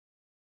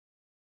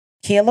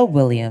Kayla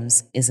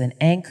Williams is an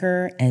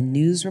anchor and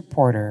news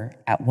reporter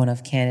at one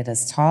of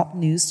Canada's top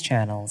news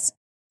channels,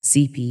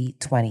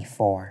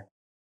 CP24.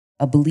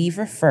 A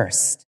believer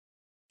first,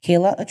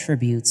 Kayla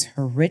attributes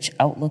her rich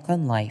outlook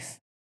on life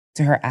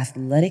to her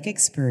athletic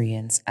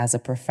experience as a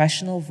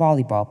professional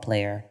volleyball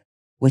player,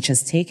 which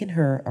has taken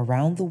her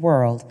around the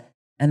world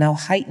and now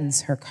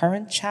heightens her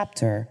current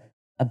chapter,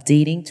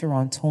 updating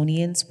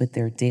Torontonians with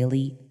their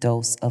daily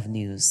dose of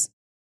news.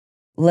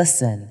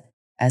 Listen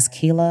as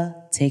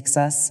Kayla takes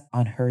us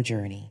on her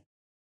journey.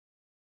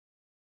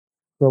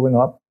 Growing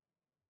up,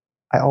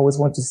 I always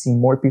wanted to see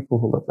more people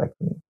who looked like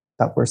me,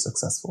 that were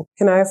successful.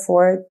 Can I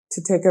afford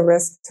to take a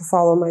risk to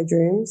follow my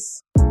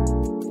dreams?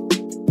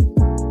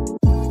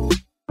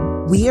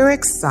 We are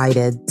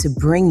excited to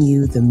bring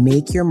you the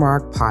Make Your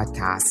Mark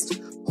podcast,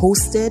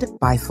 hosted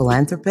by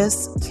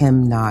philanthropist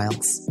Kim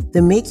Niles.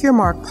 The Make Your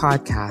Mark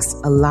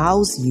podcast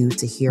allows you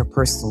to hear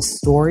personal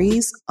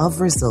stories of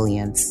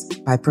resilience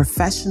by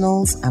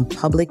professionals and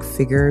public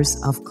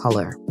figures of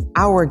color.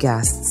 Our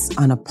guests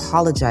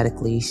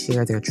unapologetically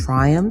share their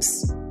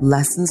triumphs,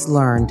 lessons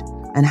learned,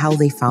 and how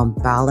they found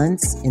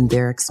balance in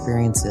their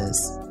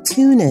experiences.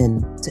 Tune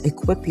in to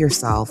equip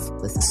yourself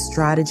with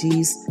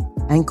strategies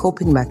and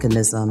coping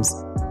mechanisms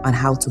on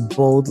how to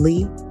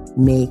boldly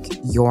make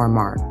your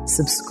mark.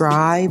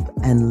 Subscribe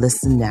and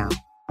listen now.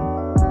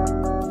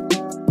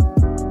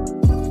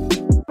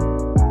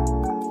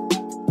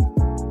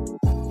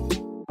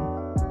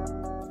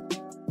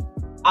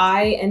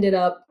 I ended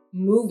up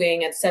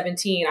moving at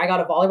 17. I got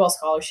a volleyball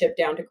scholarship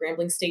down to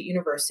Grambling State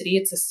University.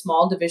 It's a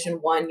small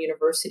Division I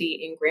university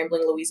in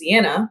Grambling,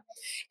 Louisiana.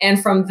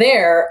 And from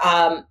there,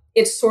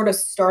 it sort of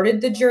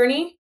started the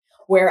journey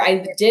where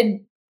I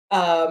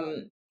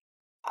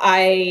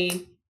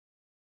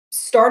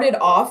started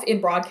off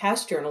in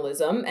broadcast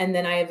journalism, and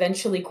then I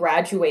eventually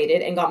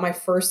graduated and got my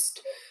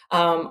first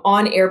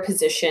on-air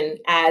position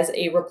as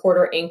a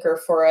reporter anchor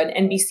for an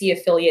NBC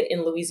affiliate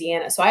in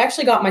Louisiana. So I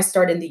actually got my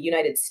start in the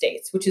United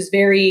States, which is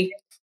very,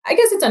 I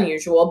guess it's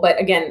unusual, but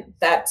again,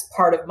 that's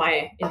part of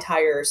my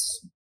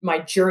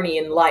journey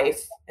in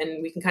life,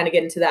 and we can kind of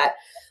get into that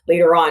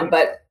later on.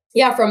 But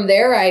yeah, from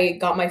there, I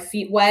got my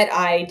feet wet.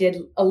 I did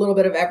a little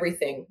bit of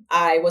everything.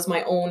 I was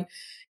my own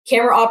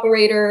camera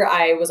operator.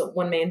 I was a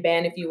one-man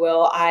band, if you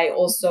will. I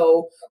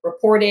also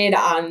reported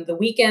on the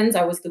weekends.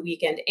 I was the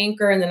weekend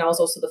anchor, and then I was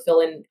also the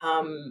fill-in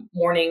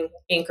morning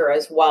anchor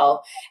as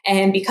well.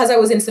 And because I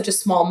was in such a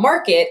small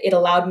market, it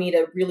allowed me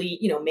to really,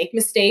 make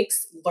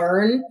mistakes,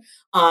 learn.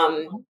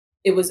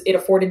 It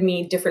afforded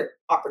me different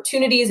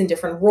opportunities and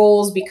different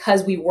roles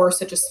because we were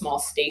such a small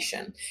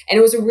station. And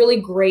it was a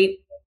really great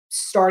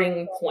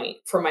starting point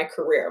for my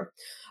career.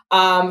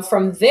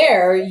 From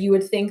there, you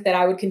would think that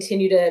I would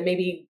continue to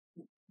maybe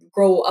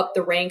grow up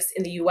the ranks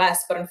in the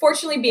US. But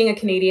unfortunately, being a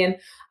Canadian,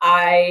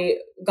 I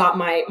got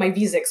my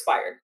visa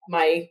expired.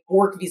 My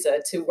work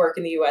visa to work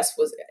in the US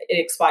it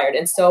expired.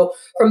 And so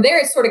from there,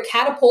 it sort of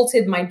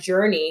catapulted my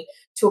journey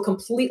to a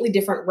completely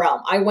different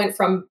realm. I went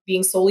from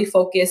being solely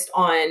focused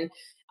on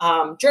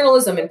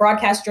journalism and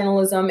broadcast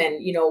journalism and,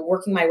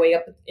 working my way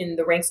up in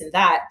the ranks in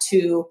that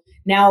to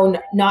now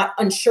not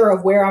unsure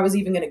of where I was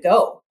even going to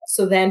go.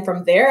 So then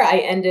from there, I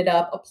ended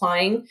up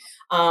applying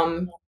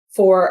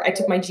I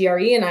took my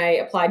GRE and I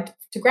applied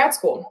to grad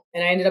school,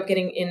 and I ended up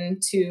getting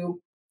into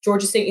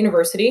Georgia State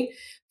University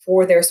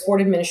for their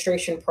sport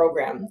administration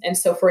program. And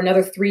so for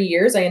another 3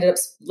 years, I ended up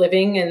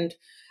living and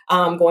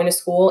going to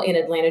school in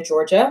Atlanta,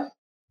 Georgia.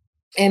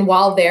 And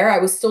while there, I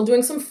was still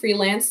doing some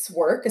freelance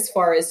work as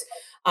far as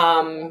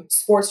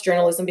sports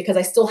journalism, because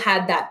I still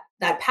had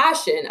that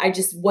passion. I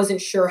just wasn't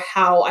sure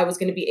how I was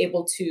going to be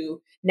able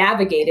to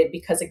navigate it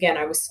because, again,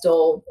 I was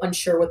still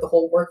unsure with the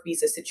whole work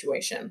visa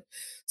situation.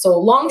 So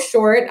long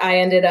short, I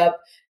ended up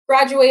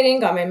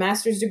graduating, got my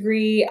master's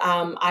degree.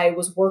 I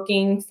was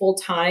working full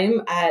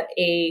time at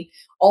a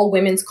all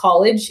women's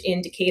college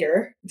in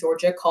Decatur,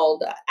 Georgia,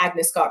 called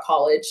Agnes Scott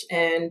College.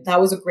 And that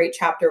was a great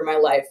chapter of my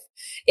life.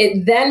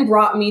 It then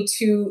brought me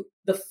to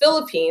the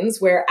Philippines,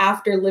 where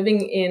after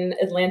living in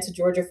Atlanta,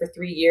 Georgia for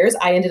 3 years,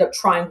 I ended up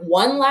trying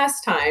one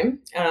last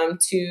time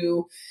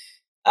to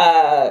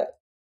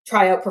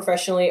try out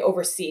professionally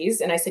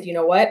overseas. And I said, you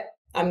know what?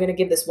 I'm going to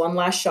give this one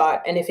last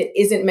shot. And if it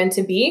isn't meant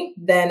to be,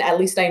 then at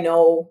least I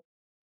know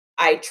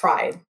I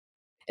tried.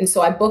 And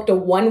so I booked a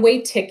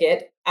one-way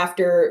ticket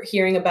after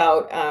hearing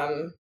about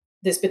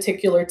this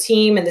particular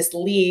team and this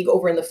league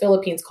over in the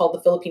Philippines called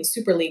the Philippine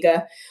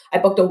Superliga. I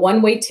booked a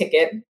one-way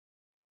ticket,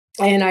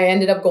 and I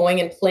ended up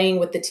going and playing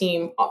with the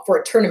team for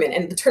a tournament.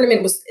 And the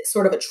tournament was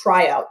sort of a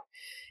tryout.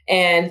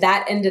 And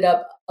that ended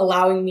up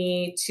allowing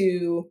me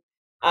to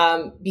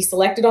be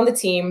selected on the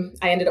team.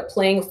 I ended up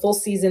playing a full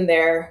season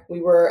there.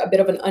 We were a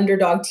bit of an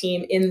underdog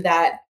team in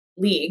that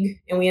league,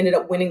 and we ended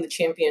up winning the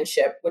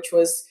championship, which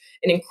was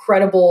an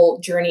incredible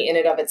journey in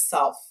and of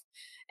itself.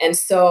 And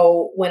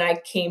so when I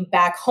came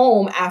back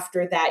home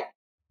after that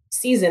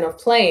season of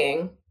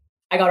playing,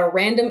 I got a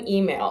random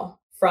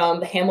email from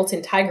the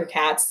Hamilton Tiger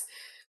Cats,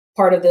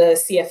 part of the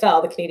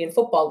CFL, the Canadian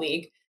Football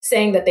League,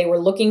 saying that they were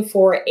looking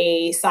for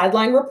a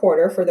sideline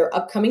reporter for their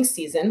upcoming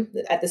season.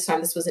 At this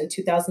time, this was in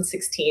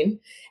 2016.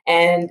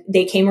 And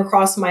they came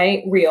across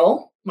my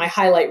reel, my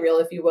highlight reel,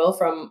 if you will,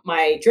 from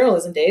my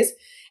journalism days,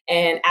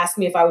 and asked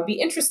me if I would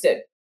be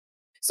interested.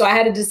 So I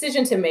had a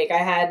decision to make.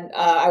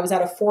 I was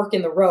at a fork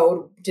in the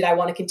road. Did I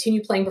want to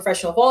continue playing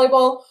professional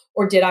volleyball,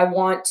 or did I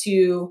want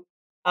to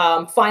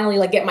finally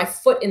like get my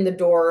foot in the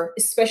door,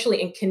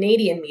 especially in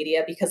Canadian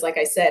media? Because like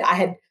I said, I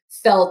had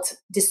felt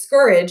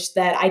discouraged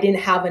that I didn't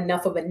have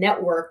enough of a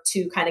network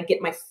to kind of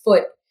get my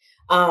foot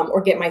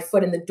or get my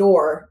foot in the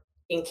door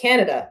in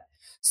Canada.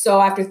 So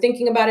after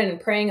thinking about it and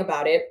praying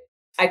about it,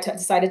 I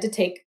decided to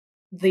take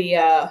the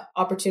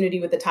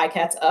opportunity with the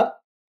Ticats up.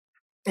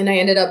 And I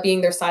ended up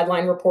being their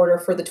sideline reporter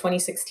for the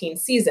 2016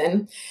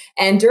 season.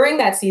 And during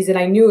that season,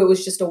 I knew it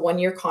was just a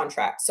 1-year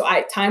contract. So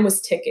time was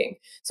ticking.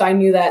 So I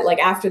knew that like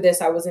after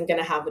this, I wasn't going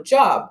to have a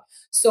job.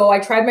 So I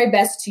tried my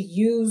best to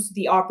use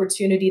the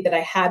opportunity that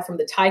I had from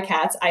the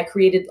Ticats. I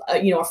created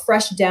a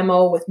fresh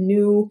demo with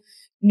new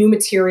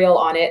material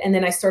on it. And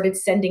then I started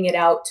sending it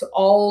out to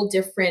all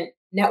different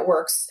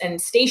networks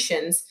and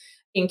stations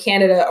in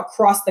Canada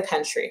across the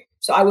country.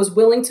 So I was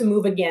willing to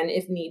move again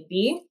if need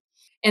be.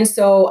 And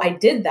so I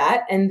did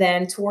that. And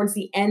then towards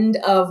the end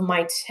of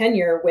my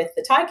tenure with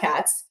the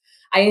Ticats,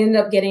 I ended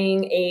up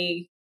getting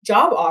a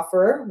job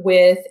offer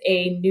with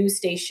a news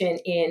station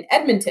in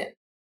Edmonton.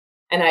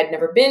 And I'd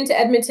never been to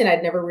Edmonton.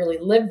 I'd never really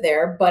lived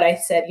there. But I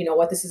said, you know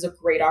what, this is a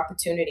great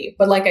opportunity.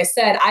 But like I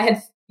said, I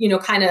had,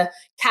 kind of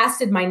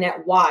casted my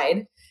net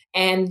wide.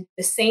 And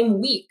the same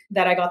week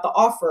that I got the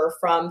offer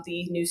from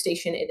the news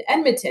station in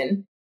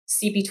Edmonton,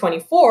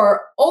 CP24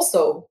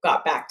 also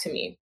got back to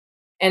me.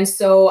 And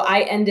so I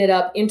ended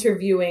up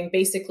interviewing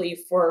basically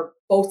for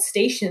both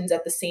stations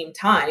at the same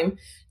time,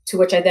 to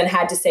which I then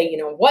had to say, you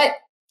know what,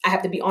 I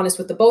have to be honest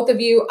with the both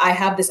of you. I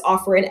have this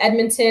offer in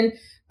Edmonton,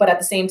 but at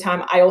the same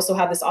time, I also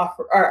have this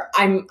offer, or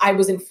I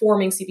was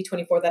informing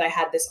CP24 that I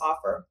had this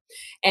offer.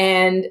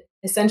 And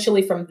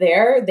essentially from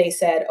there, they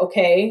said,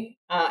 okay.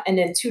 And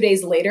then 2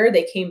 days later,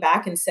 they came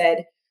back and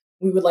said,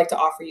 we would like to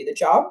offer you the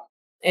job.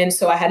 And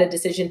so I had a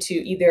decision to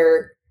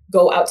either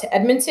go out to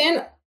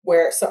Edmonton,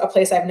 a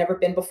place I've never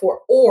been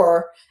before,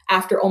 or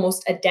after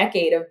almost a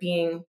decade of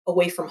being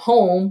away from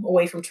home,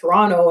 away from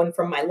Toronto and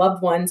from my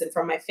loved ones and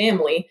from my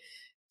family,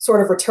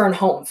 sort of return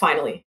home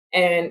finally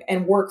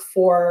and work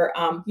for,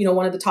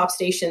 one of the top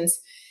stations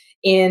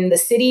in the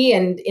city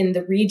and in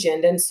the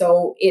region. And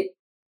so it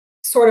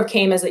sort of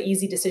came as an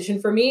easy decision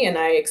for me, and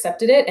I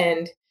accepted it.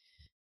 And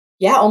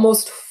yeah,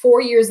 almost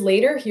 4 years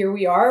later, here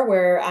we are,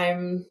 where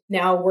I'm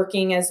now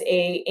working as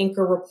a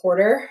anchor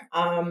reporter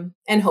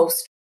and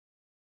host.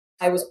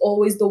 I was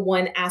always the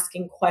one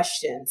asking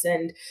questions.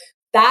 And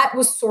that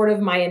was sort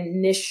of my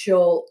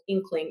initial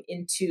inkling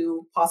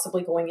into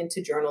possibly going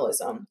into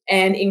journalism.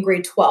 And in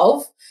grade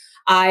 12,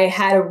 I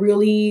had a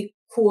really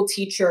cool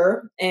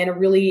teacher, and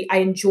I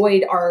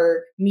enjoyed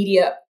our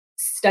media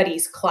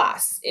studies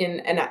class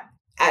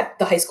at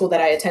the high school that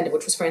I attended,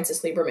 which was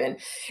Francis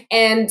Lieberman.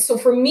 And so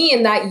for me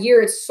in that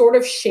year, it sort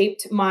of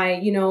shaped my,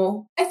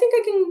 I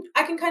think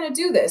I can kind of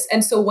do this.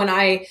 And so when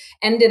I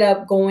ended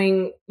up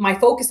going, my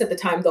focus at the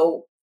time,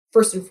 though,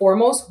 first and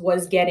foremost,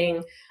 was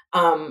getting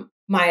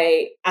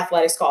my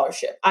athletic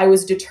scholarship. I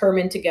was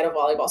determined to get a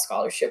volleyball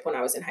scholarship when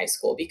I was in high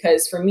school,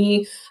 because for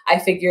me, I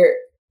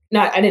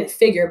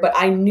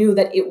knew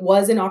that it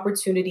was an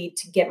opportunity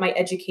to get my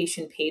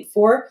education paid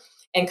for.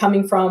 And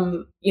coming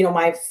from,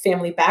 my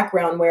family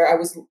background, where I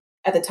was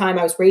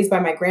raised by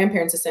my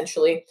grandparents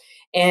essentially.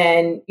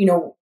 And,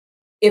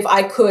 if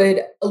I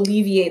could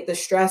alleviate the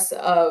stress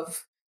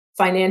of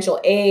financial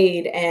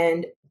aid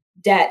and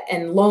debt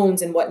and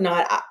loans and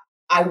whatnot,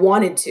 I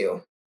wanted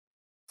to.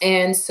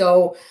 And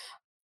so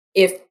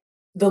if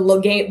the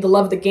love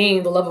of the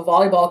game, the love of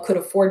volleyball could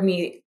afford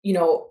me,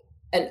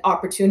 an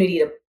opportunity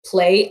to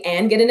play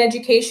and get an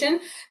education,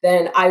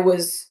 then I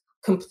was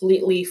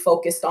completely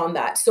focused on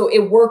that. So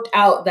it worked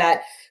out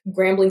that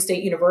Grambling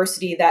State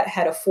University, that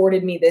had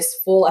afforded me this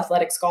full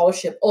athletic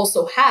scholarship,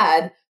 also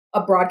had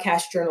a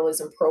broadcast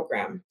journalism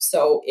program.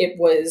 So it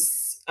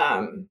was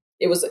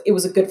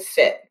a good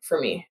fit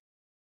for me.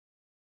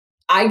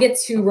 I get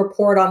to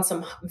report on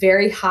some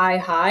very high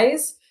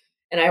highs,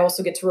 and I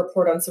also get to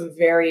report on some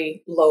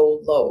very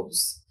low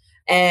lows.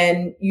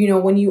 And,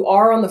 when you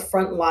are on the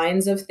front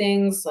lines of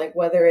things, like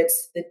whether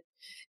it's the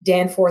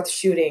Danforth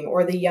shooting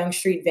or the Yonge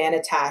Street van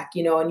attack,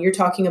 and you're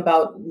talking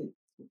about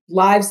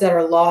lives that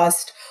are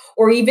lost,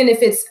 or even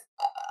if it's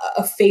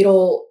a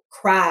fatal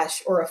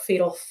crash or a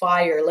fatal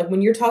fire, like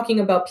when you're talking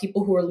about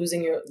people who are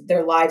losing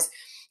their lives,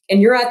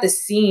 and you're at the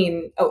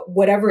scene,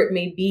 whatever it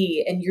may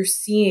be, and you're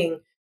seeing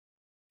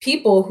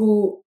people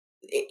who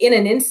in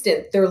an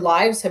instant their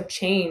lives have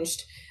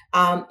changed,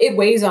 it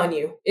weighs on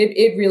you.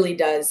 It really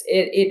does.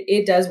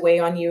 It does weigh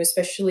on you,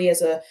 especially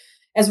as a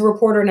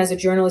reporter and as a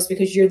journalist,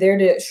 because you're there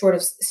to sort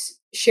of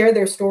share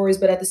their stories.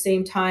 But at the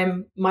same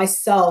time,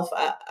 myself,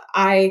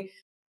 I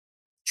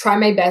try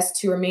my best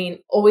to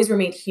always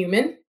remain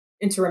human,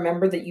 and to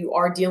remember that you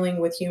are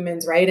dealing with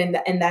humans, right?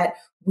 And that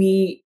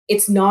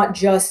it's not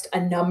just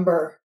a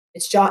number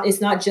It's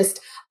not just,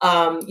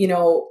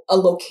 a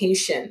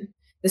location.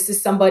 This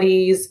is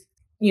somebody's,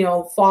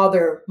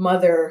 father,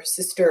 mother,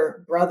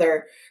 sister,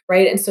 brother,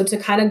 right? And so to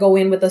kind of go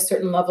in with a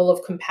certain level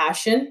of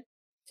compassion,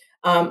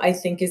 I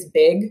think is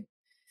big,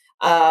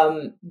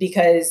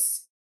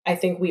 because I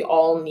think we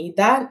all need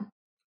that.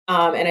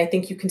 And I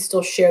think you can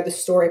still share the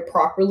story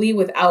properly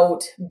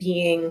without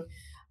being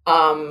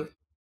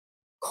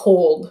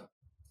cold.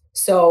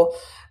 So,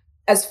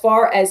 as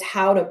far as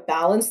how to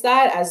balance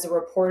that as a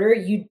reporter,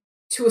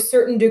 to a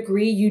certain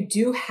degree, you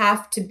do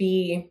have to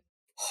be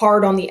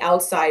hard on the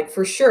outside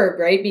for sure,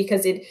 right?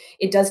 Because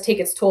it does take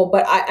its toll.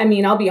 But I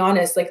mean, I'll be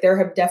honest, like there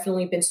have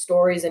definitely been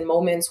stories and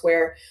moments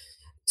where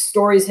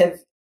stories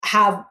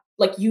have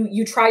like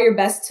you try your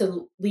best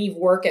to leave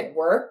work at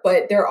work,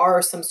 but there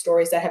are some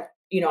stories that have,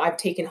 I've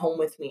taken home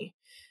with me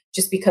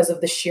just because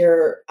of the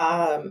sheer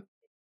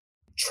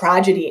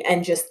tragedy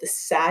and just the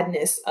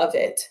sadness of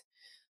it.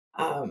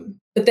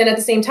 But then at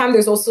the same time,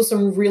 there's also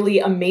some really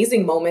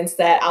amazing moments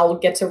that I'll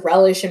get to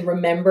relish and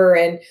remember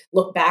and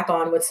look back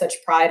on with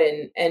such pride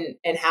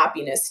and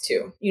happiness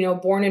too.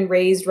 Born and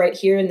raised right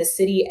here in the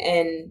city,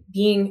 and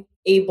being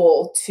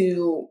able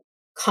to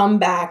come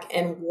back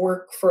and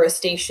work for a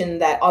station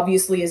that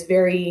obviously is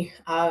very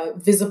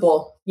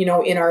visible, in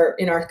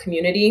our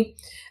community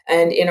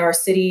and in our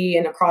city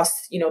and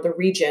across, the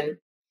region.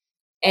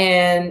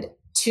 And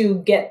to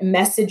get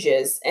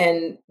messages.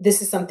 And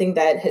this is something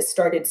that has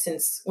started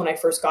since when I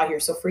first got here.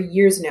 So for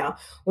years now,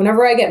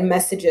 whenever I get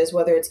messages,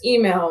 whether it's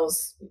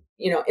emails,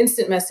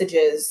 instant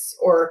messages,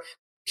 or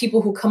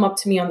people who come up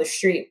to me on the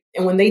street,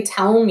 and when they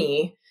tell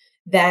me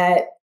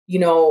that,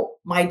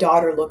 my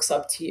daughter looks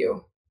up to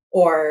you,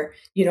 or,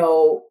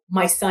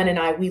 my son and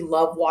I, we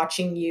love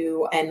watching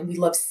you and we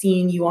love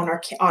seeing you on our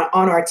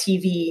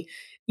TV,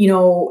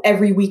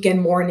 every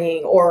weekend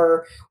morning,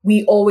 or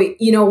we always,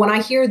 when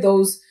I hear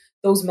those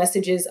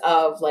messages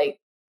of like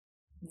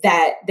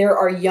that there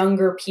are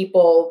younger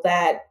people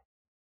that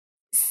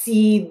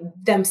see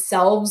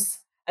themselves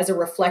as a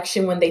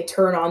reflection when they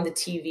turn on the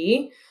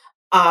TV,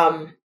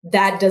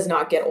 that does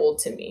not get old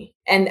to me.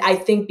 And I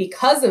think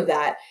because of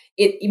that,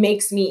 it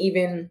makes me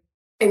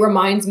it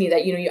reminds me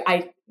that,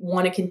 I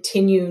want to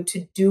continue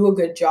to do a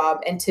good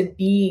job and to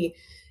be,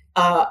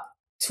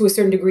 to a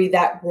certain degree,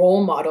 that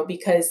role model,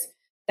 because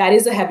that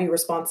is a heavy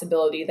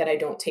responsibility that I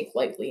don't take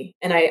lightly.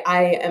 And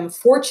I am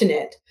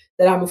fortunate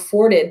that I'm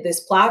afforded this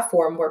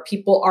platform where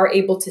people are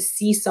able to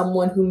see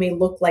someone who may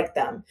look like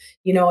them.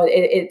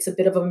 It's a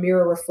bit of a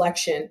mirror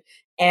reflection,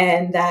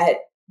 and that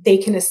they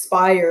can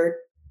aspire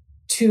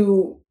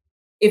to,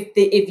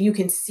 if you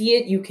can see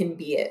it, you can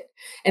be it.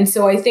 And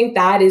so I think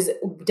that is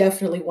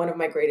definitely one of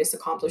my greatest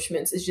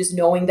accomplishments, is just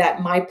knowing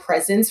that my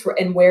presence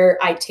and where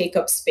I take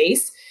up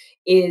space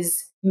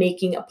is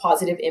making a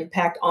positive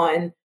impact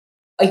on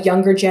a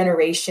younger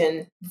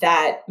generation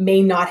that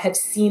may not have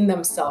seen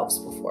themselves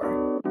before.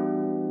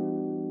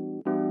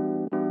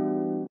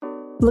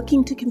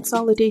 Looking to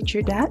consolidate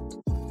your debt?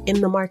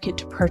 In the market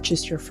to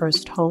purchase your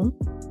first home?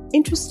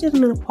 Interested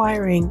in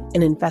acquiring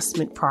an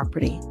investment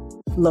property?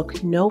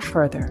 Look no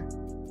further.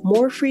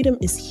 More Freedom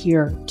is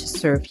here to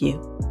serve you.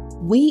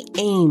 We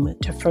aim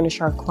to furnish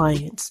our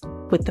clients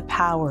with the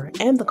power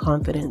and the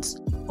confidence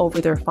over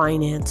their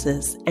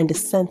finances and a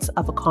sense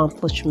of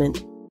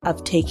accomplishment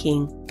of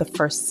taking the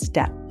first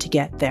step to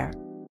get there.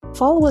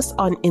 Follow us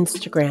on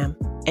Instagram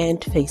and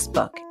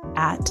Facebook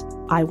at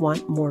I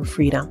Want More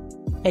Freedom.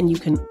 And you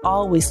can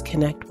always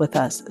connect with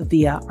us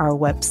via our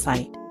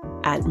website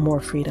at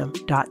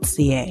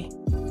morefreedom.ca.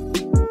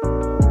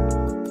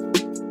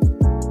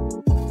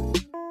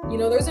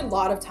 There's a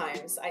lot of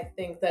times I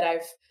think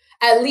that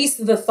at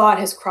least the thought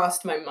has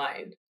crossed my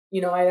mind.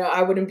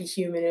 I wouldn't be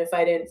human if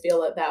I didn't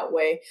feel it that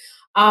way.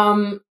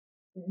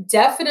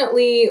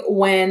 Definitely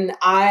when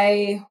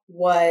I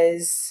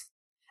was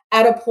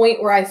at a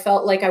point where I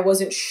felt like I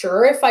wasn't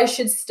sure if I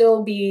should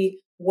still be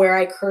where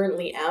I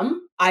currently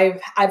am.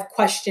 I've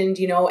questioned,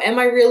 am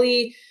I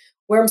really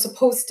where I'm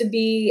supposed to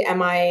be?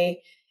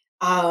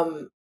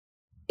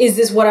 Is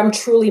this what I'm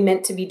truly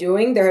meant to be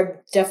doing? There have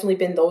definitely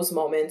been those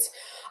moments.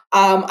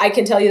 I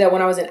can tell you that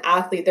when I was an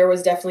athlete, there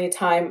was definitely a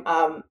time.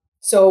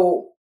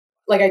 So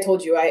like I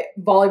told you,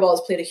 volleyball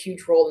has played a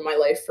huge role in my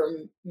life for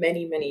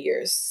many, many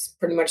years,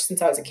 pretty much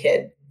since I was a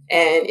kid.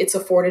 And it's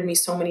afforded me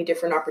so many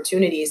different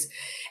opportunities.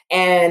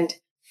 And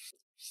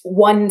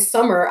one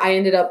summer, I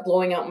ended up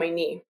blowing out my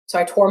knee. So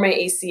I tore my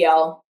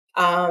ACL.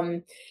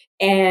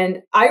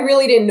 And I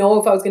really didn't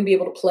know if I was going to be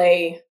able to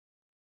play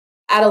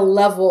at a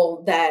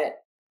level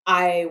that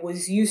I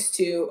was used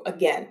to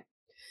again.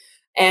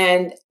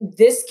 And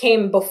this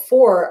came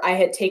before I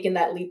had taken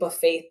that leap of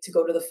faith to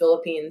go to the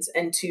Philippines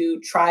and to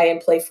try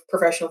and play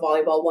professional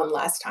volleyball one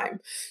last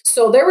time.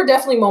 So there were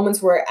definitely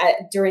moments where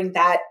during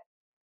that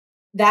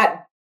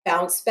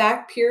bounce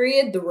back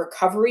period, the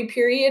recovery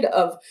period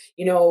of,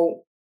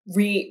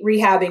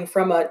 rehabbing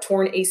from a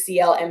torn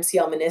ACL,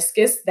 MCL,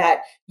 meniscus,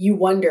 that you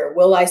wonder,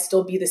 will I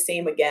still be the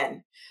same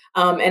again?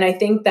 And I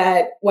think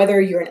that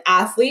whether you're an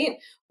athlete,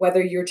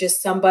 whether you're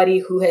just somebody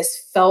who has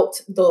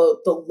felt the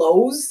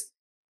lows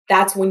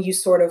that's when you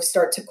sort of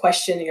start to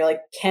question, and you're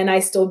like, can I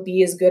still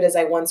be as good as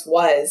I once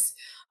was?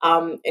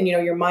 And,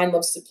 your mind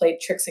loves to play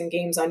tricks and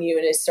games on you,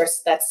 and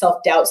that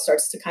self-doubt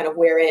starts to kind of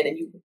wear in, and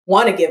you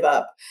want to give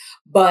up.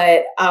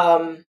 But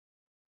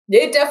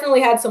it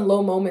definitely had some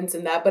low moments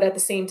in that. But at the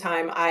same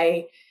time,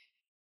 I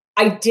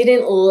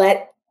didn't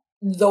let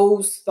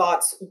those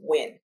thoughts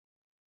win.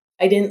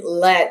 I didn't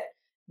let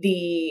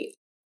the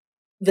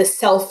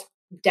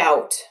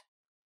self-doubt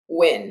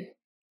win.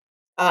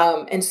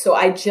 And so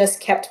I just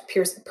kept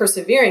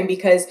persevering,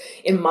 because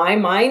in my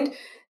mind,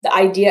 the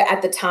idea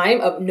at the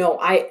time of, no,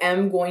 I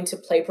am going to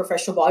play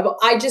professional volleyball,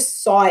 I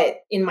just saw it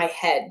in my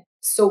head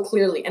so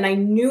clearly. And I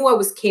knew I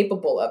was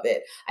capable of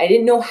it. I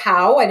didn't know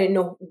how. I didn't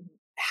know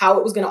how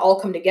it was going to all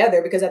come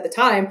together, because at the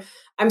time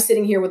I'm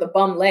sitting here with a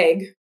bum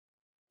leg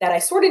that I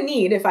sort of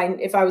need if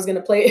I was going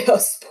to play a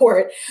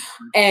sport.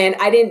 And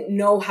I didn't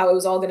know how it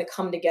was all going to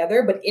come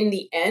together. But in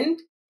the end,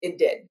 it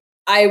did.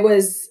 I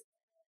was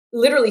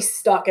literally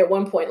stuck at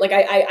one point. Like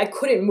I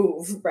couldn't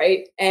move,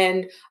 right?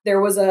 And there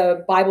was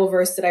a Bible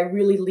verse that I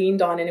really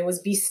leaned on, and it was,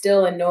 be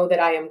still and know that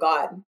I am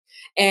God.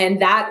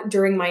 And that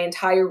during my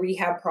entire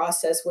rehab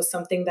process was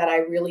something that I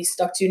really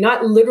stuck to,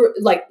 not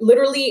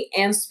literally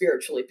and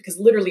spiritually, because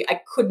literally I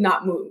could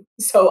not move.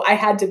 So I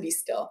had to be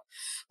still.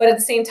 But at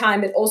the same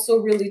time, it also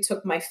really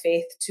took my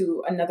faith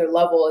to another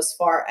level, as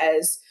far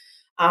as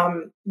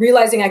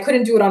realizing I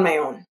couldn't do it on my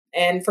own.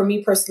 And for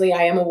me personally,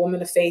 I am a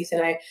woman of faith,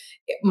 and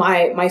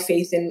my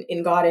faith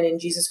in God and in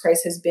Jesus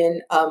Christ has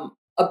been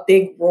a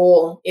big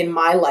role in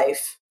my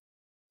life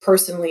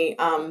personally,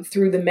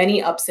 through the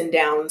many ups and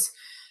downs.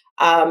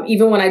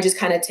 Even when I just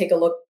kind of take a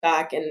look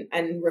back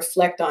and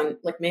reflect on,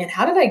 like, man,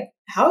 how did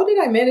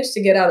I manage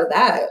to get out of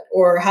that?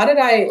 Or how did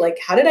I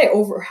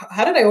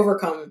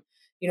overcome,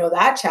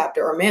 that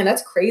chapter? Or, man,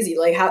 that's crazy.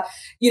 Like, how,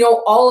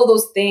 all of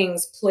those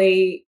things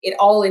it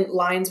all in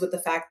lines with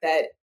the fact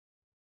that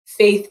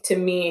faith to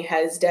me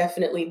has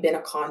definitely been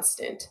a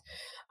constant,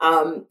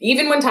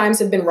 even when times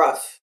have been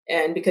rough.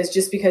 And because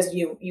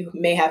you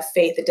may have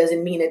faith, it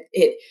doesn't mean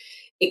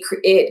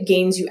it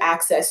gains you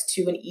access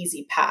to an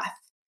easy path.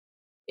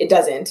 It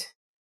doesn't,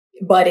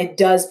 but it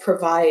does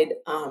provide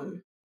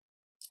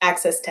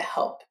access to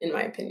help, in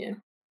my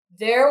opinion.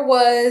 There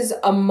was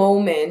a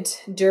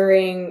moment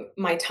during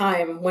my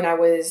time when I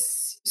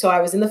was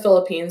in the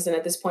Philippines, and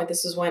at this point,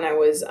 this is when I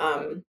was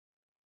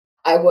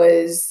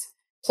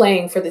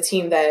playing for the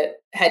team that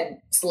had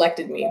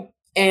selected me.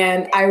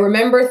 And I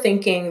remember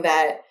thinking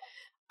that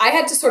I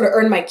had to sort of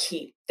earn my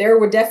keep. There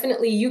were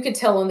definitely, you could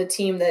tell on the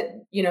team that,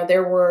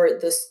 there were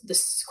the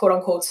quote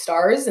unquote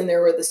stars, and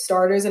there were the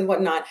starters and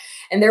whatnot.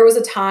 And there was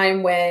a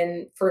time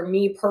when, for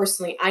me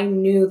personally, I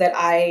knew that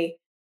I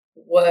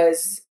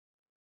was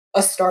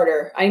a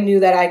starter. I knew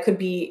that I could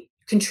be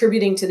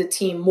contributing to the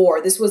team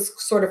more. This was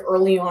sort of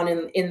early on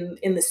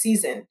in the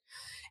season.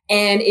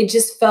 And it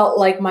just felt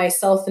like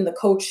myself and the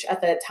coach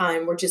at that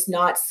time were just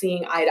not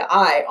seeing eye to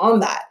eye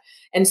on that.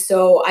 And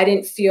so I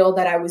didn't feel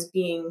that I was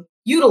being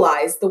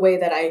utilized the way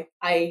that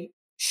I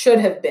should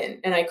have been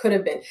and I could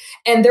have been.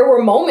 And there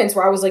were moments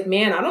where I was like,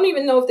 man, I don't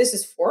even know if this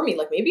is for me.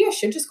 Like, maybe I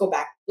should just go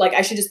back. Like,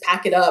 I should just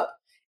pack it up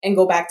and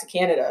go back to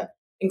Canada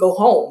and go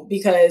home,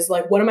 because,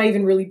 like, what am I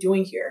even really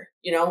doing here?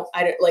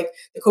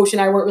 The coach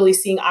and I weren't really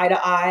seeing eye to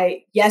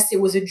eye. Yes,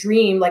 it was a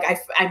dream. Like,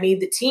 I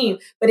made the team,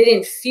 but it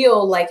didn't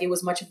feel like it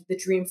was much of the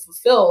dream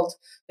fulfilled,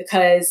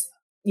 because,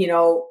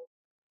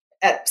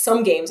 at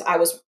some games I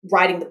was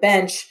riding the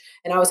bench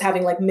and I was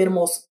having like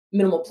minimal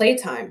play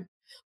time,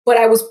 but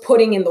I was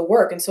putting in the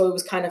work. And so it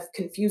was kind of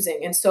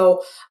confusing. And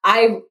so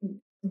I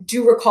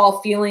do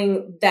recall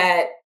feeling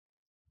that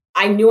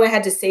I knew I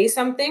had to say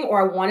something,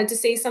 or I wanted to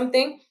say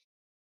something,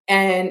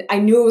 and I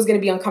knew it was going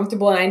to be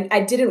uncomfortable. And I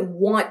didn't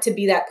want to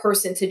be that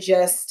person to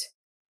just,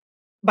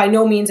 by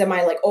no means am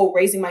I like,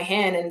 raising my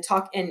hand and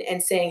talk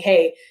and saying,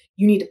 hey,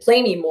 you need to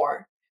play me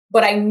more.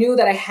 But I knew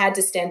that I had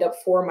to stand up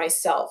for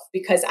myself,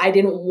 because I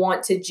didn't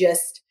want to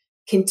just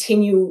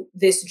continue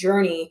this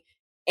journey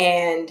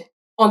and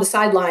on the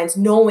sidelines,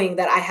 knowing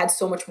that I had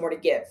so much more to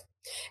give.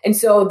 And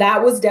so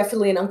that was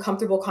definitely an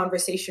uncomfortable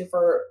conversation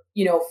for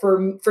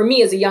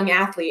me as a young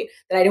athlete,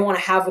 that I didn't want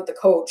to have with the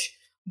coach.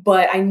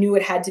 But I knew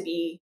it had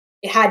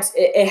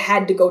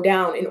to go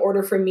down in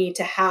order for me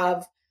to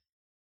have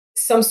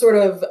some sort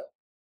of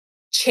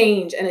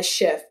change and a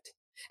shift.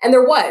 And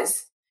there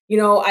was.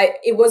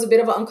 It was a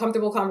bit of an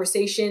uncomfortable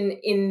conversation.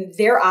 In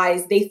their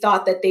eyes, they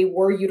thought that they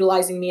were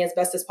utilizing me as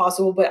best as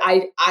possible, but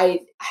I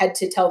had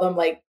to tell them,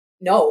 like,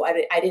 no,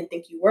 I didn't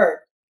think you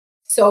were.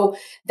 So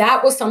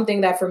that was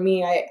something that for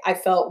me, I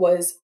felt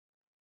was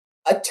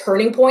a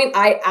turning point.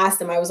 I asked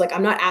them, I was like,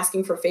 I'm not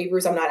asking for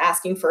favors. I'm not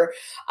asking for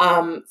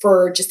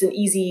just an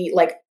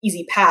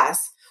easy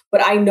pass,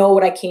 but I know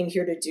what I came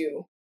here to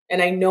do.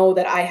 And I know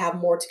that I have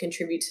more to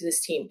contribute to this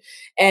team.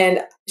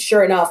 And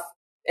sure enough,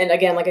 and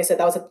again, like I said,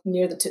 that was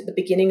near the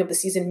beginning of the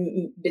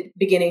season,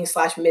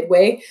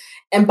 beginning/midway.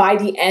 And by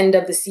the end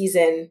of the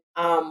season,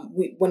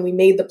 when we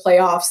made the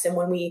playoffs and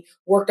when we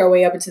worked our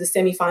way up into the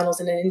semifinals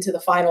and then into the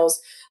finals,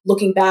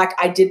 looking back,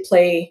 I did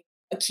play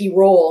a key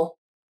role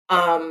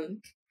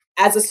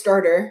as a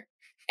starter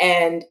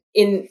and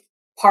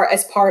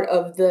as part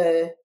of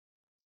the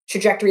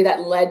trajectory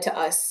that led to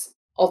us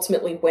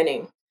ultimately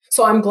winning.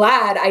 So I'm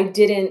glad I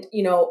didn't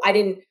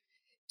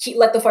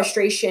let the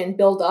frustration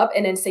build up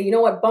and then say, you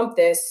know what, bump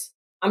this.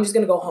 I'm just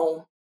going to go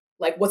home.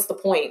 Like, what's the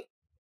point?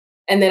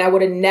 And then I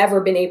would have never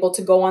been able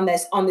to go on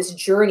this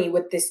journey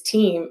with this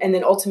team and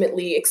then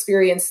ultimately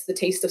experience the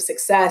taste of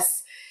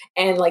success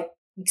and like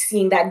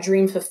seeing that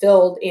dream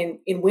fulfilled in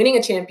winning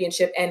a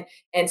championship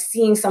and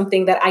seeing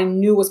something that I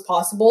knew was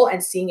possible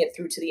and seeing it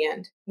through to the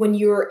end. When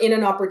you're in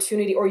an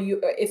opportunity, or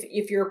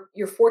if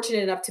you're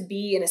fortunate enough to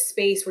be in a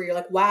space where you're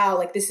like, wow,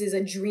 like this is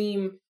a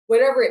dream,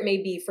 whatever it may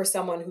be for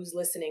someone who's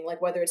listening,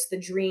 like whether it's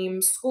the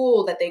dream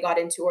school that they got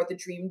into or the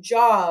dream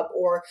job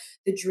or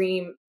the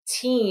dream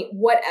team,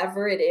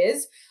 whatever it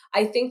is,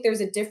 I think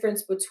there's a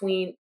difference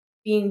between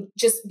being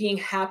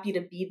happy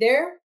to be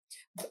there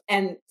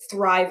and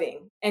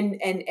thriving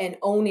and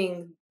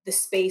owning the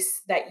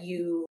space that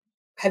you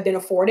have been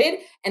afforded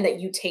and that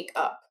you take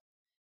up.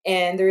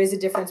 And there is a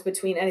difference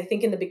between, and I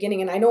think in the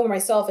beginning, and I know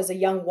myself as a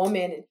young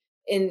woman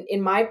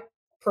in my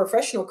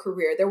professional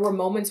career, there were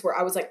moments where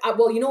I was like,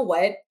 well, you know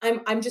what?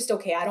 I'm just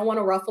okay. I don't want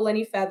to ruffle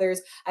any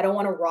feathers. I don't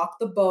want to rock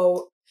the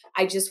boat.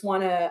 I'm just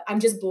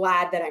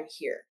glad that I'm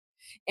here.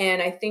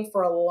 And I think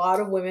for a lot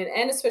of women,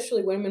 and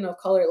especially women of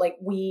color, like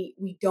we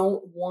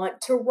don't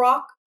want to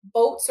rock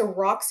boats or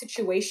rock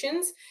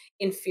situations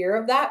in fear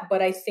of that.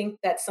 But I think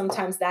that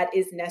sometimes that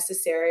is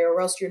necessary, or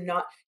else you're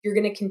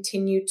going to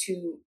continue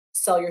to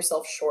sell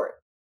yourself short.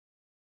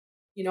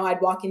 You know,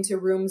 I'd walk into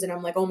rooms and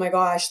I'm like, oh my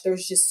gosh,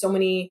 there's just so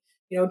many,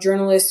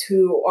 journalists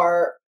who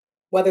are,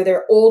 whether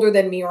they're older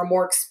than me or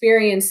more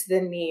experienced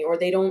than me, or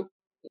they don't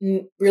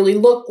really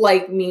look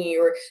like me,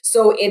 or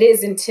so it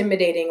is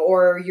intimidating.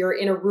 Or you're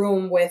in a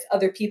room with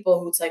other people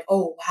who it's like,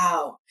 oh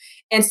wow,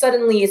 and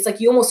suddenly it's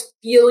like you almost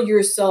feel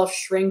yourself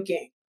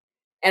shrinking.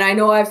 And I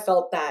know I've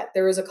felt that.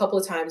 There was a couple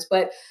of times,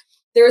 but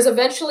there was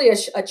eventually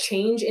a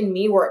change in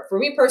me where, for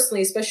me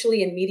personally,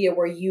 especially in media,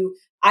 where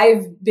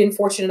I've been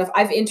fortunate enough,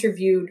 I've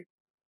interviewed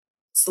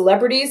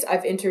celebrities,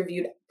 I've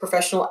interviewed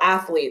professional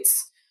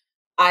athletes,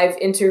 I've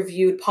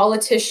interviewed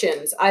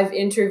politicians, I've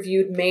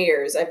interviewed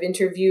mayors, I've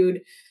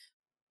interviewed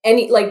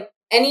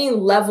any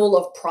level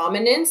of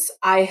prominence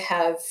I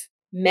have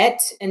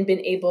met and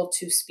been able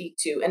to speak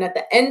to. And at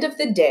the end of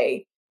the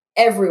day,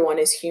 everyone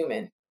is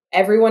human.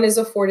 Everyone is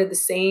afforded the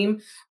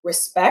same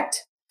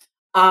respect.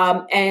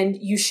 And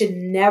you should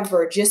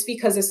never, just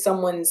because of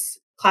someone's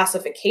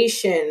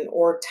classification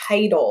or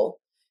title,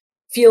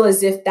 feel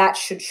as if that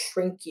should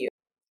shrink you.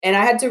 And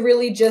I had to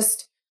really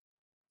just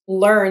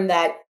learn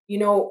that,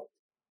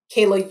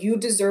 Kayla, you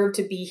deserve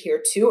to be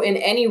here too, in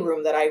any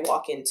room that I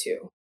walk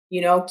into.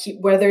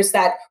 Where there's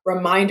that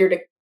reminder to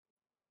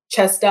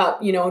chest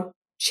up,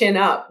 chin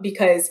up,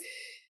 because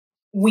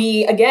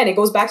it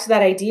goes back to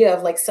that idea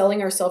of like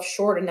selling ourselves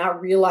short and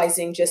not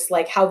realizing just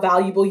like how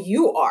valuable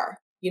you are.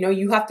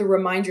 You have to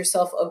remind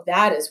yourself of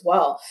that as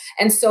well.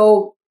 And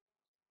so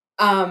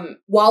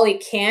while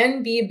it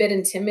can be a bit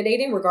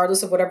intimidating,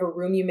 regardless of whatever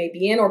room you may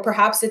be in, or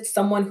perhaps it's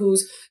someone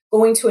who's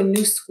going to a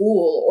new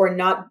school or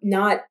not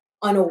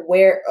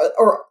unaware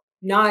or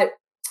not,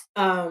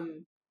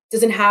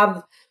 doesn't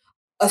have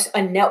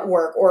a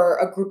network or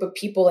a group of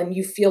people, and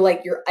you feel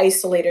like you're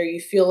isolated, or you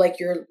feel like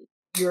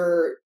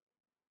you're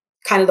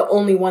kind of the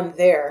only one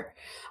there.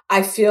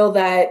 I feel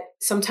that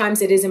sometimes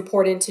it is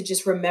important to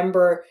just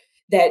remember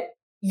that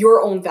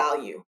your own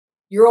value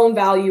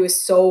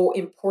is so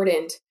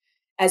important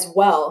as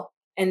well,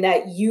 and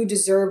that you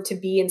deserve to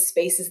be in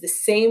spaces the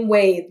same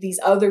way these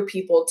other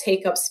people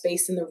take up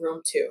space in the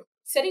room too.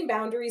 Setting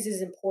boundaries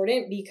is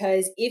important,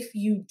 because if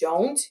you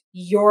don't,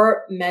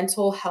 your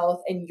mental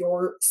health and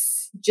your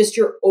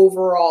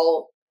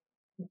overall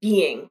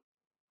being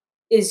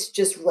is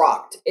just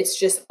rocked. It's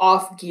just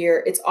off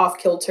gear. It's off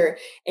kilter,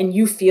 and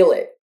you feel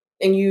it.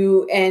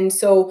 And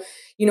so,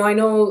 I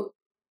know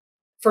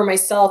for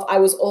myself, I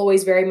was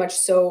always very much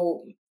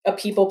so a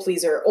people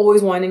pleaser,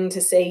 always wanting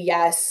to say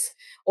yes,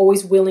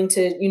 always willing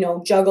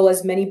to, juggle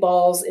as many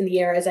balls in the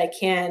air as I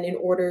can in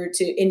order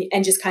to,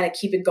 and just kind of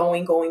keep it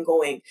going.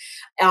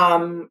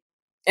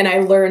 And I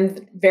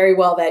learned very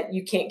well that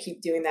you can't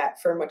keep doing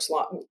that for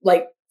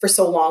for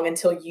so long,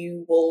 until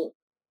you will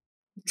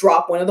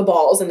drop one of the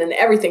balls and then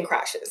everything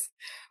crashes.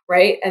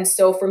 Right. And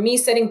so for me,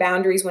 setting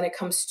boundaries when it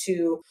comes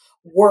to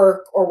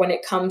work, or when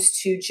it comes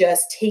to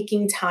just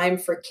taking time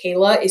for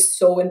Kayla, is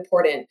so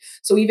important.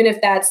 So even if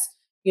that's,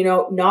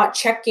 not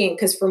checking,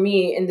 because for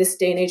me in this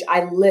day and age,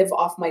 I live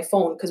off my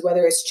phone, because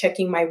whether it's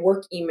checking my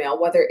work email,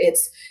 whether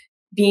it's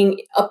being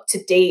up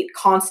to date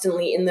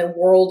constantly in the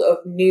world of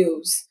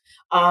news,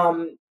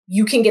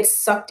 you can get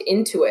sucked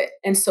into it.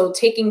 And so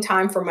taking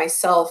time for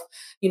myself,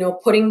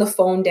 putting the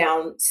phone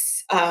down,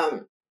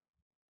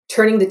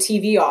 turning the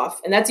TV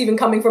off, and that's even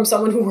coming from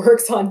someone who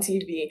works on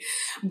TV,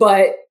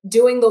 but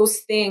doing those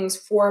things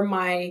for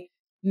my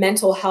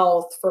mental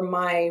health, for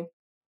my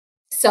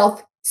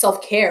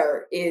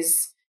self-care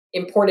is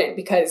important,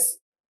 because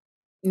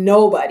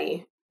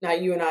nobody,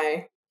 not you and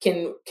I,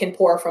 can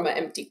pour from an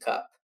empty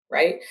cup.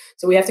 right?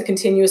 So we have to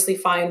continuously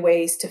find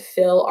ways to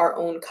fill our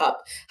own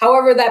cup,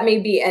 however that may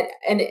be.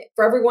 And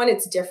for everyone,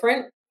 it's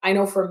different. I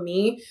know for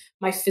me,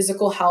 my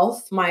physical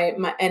health, my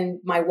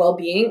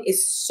well-being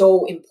is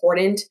so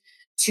important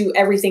to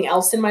everything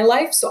else in my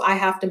life. So I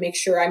have to make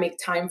sure I make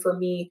time for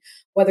me,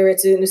 whether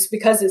it's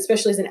because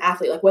especially as an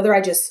athlete, like whether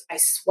I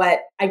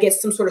sweat, I get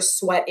some sort of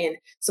sweat in,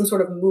 some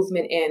sort of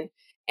movement in,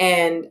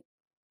 and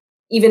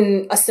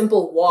even a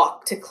simple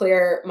walk to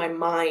clear my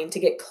mind, to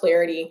get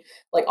clarity,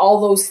 like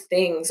all those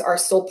things are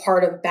still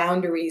part of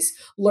boundaries.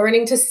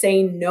 Learning to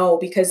say no,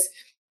 because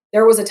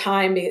there was a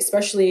time,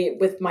 especially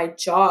with my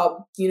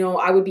job,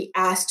 I would be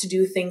asked to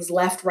do things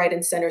left, right,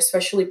 and center,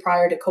 especially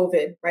prior to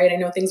COVID, right? I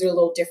know things are a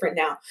little different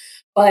now,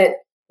 but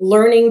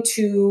learning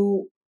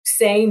to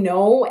say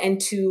no and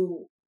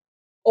to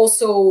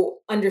also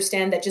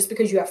understand that just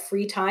because you have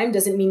free time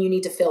doesn't mean you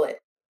need to fill it.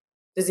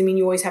 Doesn't mean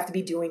you always have to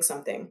be doing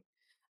something.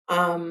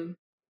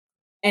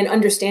 And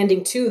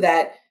understanding too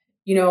that,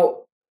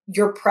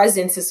 your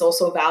presence is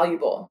also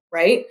valuable,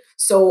 right?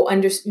 So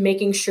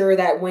making sure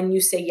that when you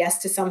say yes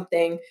to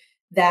something,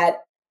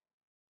 that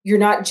you're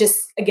not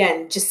just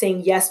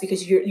saying yes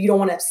because you don't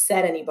want to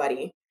upset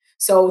anybody.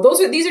 So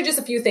these are just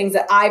a few things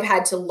that I've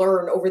had to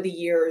learn over the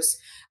years,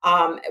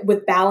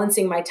 with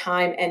balancing my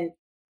time and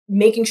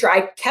making sure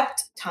I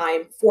kept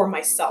time for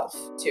myself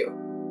too.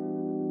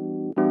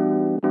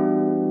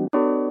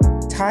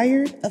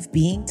 Tired of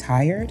being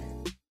tired?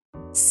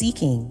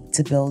 Seeking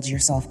to build your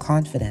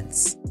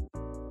self-confidence?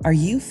 Are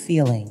you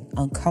feeling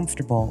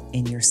uncomfortable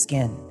in your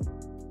skin?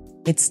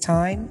 It's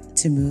time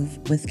to move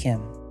with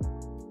Kim.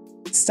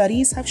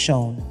 Studies have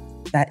shown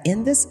that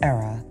in this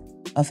era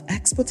of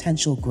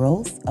exponential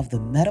growth of the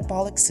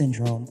metabolic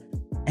syndrome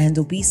and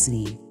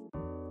obesity,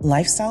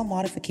 lifestyle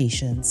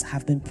modifications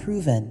have been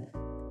proven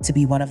to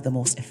be one of the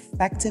most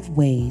effective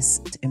ways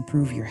to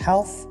improve your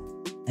health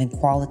and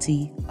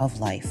quality of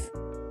life.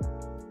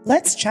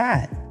 Let's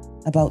chat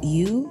about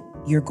you,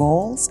 your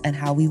goals, and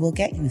how we will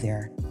get you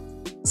there.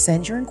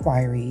 Send your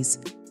inquiries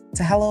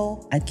to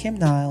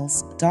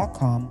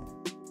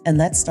hello@kimniles.com and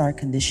let's start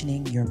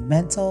conditioning your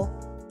mental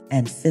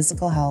and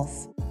physical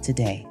health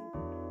today.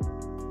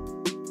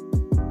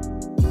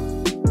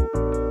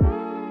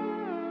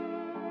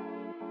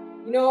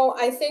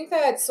 I think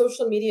that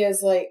social media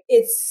is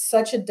it's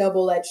such a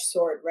double-edged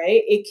sword,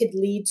 right? It could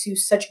lead to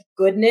such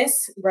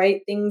goodness,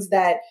 right? Things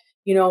that,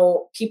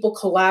 people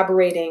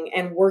collaborating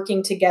and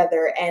working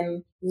together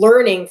and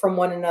learning from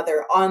one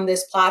another on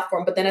this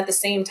platform. But then at the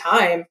same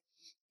time,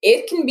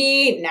 it can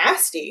be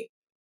nasty,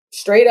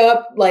 straight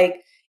up.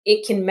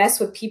 It can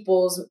mess with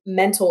people's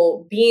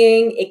mental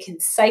being. It can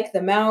psych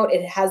them out.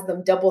 It has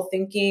them double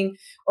thinking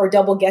or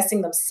double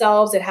guessing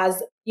themselves. It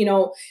has,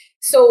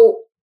 so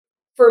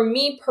for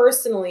me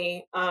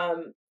personally,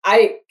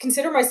 I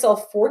consider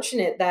myself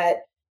fortunate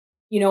that,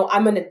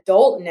 I'm an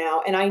adult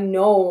now and I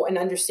know and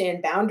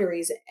understand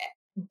boundaries.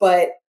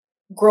 But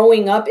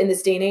growing up in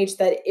this day and age,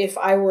 that if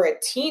I were a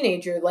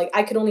teenager,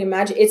 I could only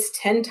imagine it's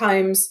 10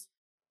 times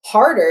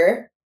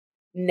harder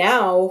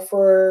now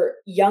for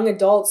young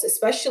adults,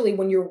 especially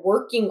when you're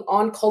working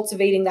on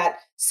cultivating that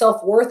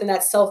self-worth and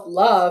that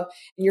self-love,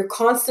 and you're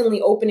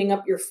constantly opening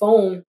up your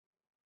phone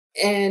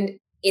and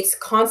it's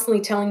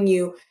constantly telling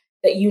you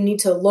that you need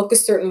to look a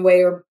certain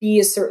way or be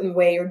a certain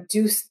way or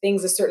do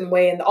things a certain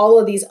way, and all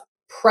of these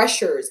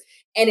pressures,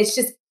 and it's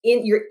just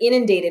you're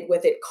inundated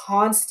with it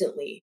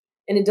constantly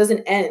and it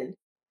doesn't end.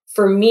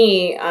 For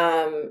me,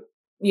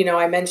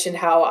 I mentioned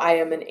how I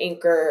am an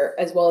anchor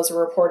as well as a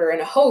reporter and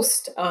a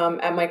host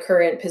at my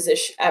current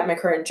position, at my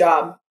current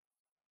job.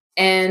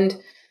 And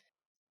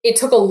it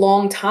took a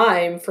long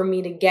time for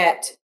me to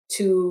get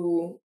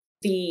to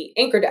the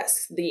anchor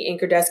desk. The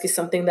anchor desk is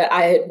something that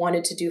I had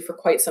wanted to do for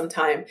quite some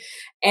time.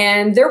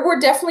 And there were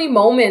definitely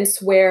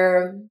moments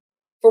where,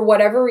 for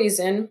whatever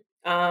reason,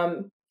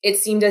 it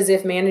seemed as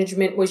if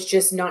management was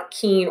just not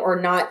keen or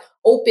not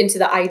open to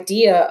the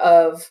idea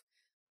of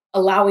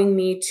allowing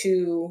me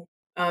to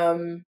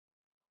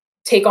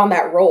take on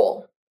that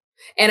role.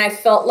 And I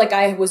felt like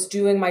I was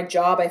doing my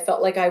job. I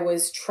felt like I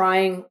was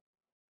trying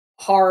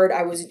hard.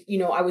 I was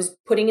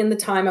putting in the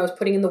time. I was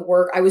putting in the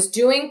work. I was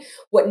doing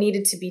what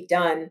needed to be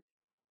done.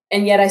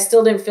 And yet I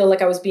still didn't feel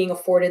like I was being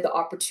afforded the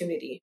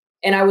opportunity.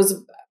 And I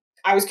was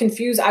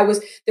confused.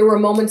 There were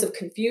moments of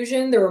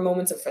confusion. There were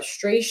moments of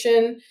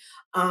frustration.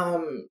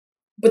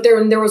 But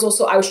there was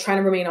also, I was trying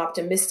to remain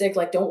optimistic.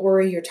 Don't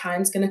worry, your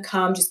time's going to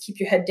come. Just keep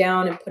your head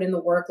down and put in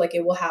the work.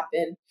 It will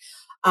happen.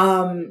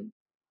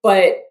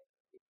 But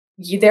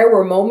there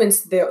were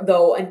moments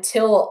though,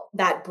 until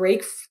that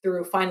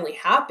breakthrough finally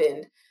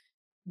happened,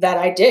 that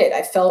I did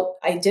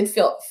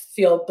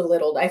feel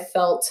belittled. I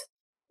felt,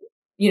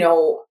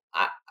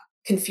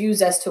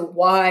 confused as to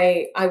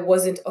why I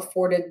wasn't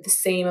afforded the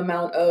same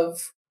amount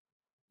of,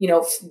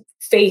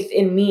 faith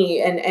in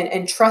me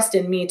and trust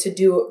in me to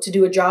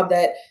do a job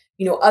that,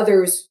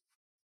 others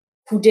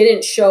who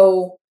didn't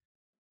show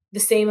the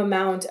same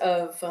amount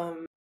of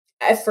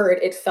effort,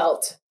 it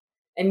felt.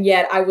 And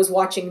yet I was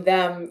watching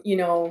them,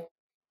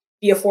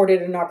 be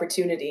afforded an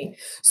opportunity.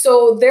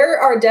 So there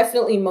are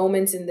definitely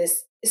moments in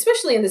this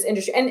especially in this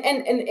industry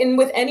and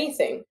with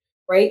anything,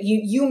 right?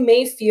 You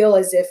may feel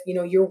as if,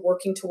 you're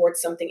working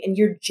towards something and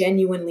you're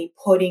genuinely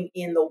putting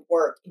in the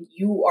work and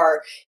you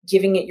are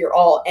giving it your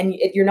all, and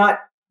you're not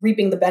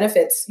reaping the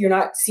benefits. You're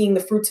not seeing the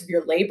fruits of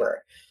your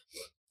labor.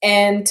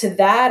 And to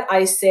that,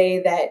 I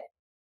say that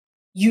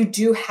you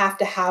do have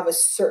to have a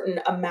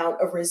certain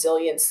amount of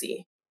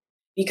resiliency,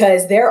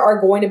 because there are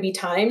going to be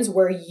times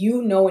where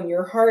in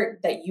your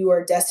heart that you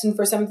are destined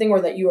for something, or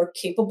that you are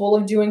capable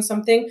of doing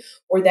something,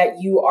 or that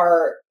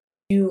it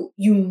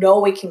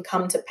can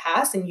come to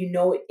pass, and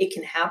it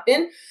can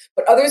happen,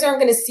 but others aren't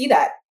going to see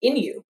that in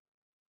you.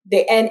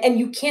 And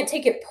you can't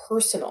take it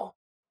personal.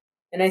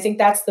 And I think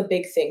that's the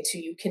big thing too.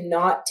 You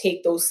cannot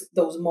take those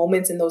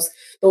moments and those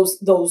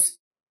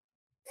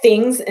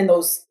things and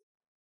those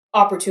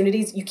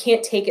opportunities. You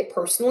can't take it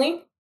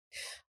personally,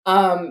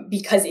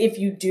 because if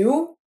you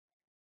do,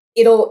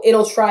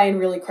 it'll try and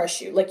really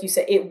crush you. Like you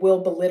said, it will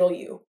belittle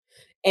you.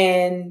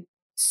 And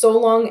so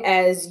long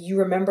as you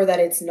remember that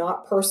it's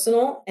not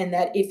personal, and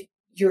that if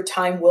your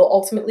time will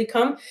ultimately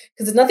come,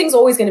 because nothing's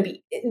always going to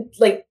be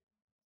like,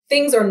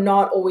 things are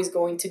not always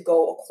going to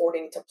go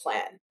according to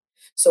plan.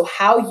 So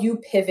how you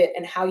pivot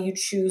and how you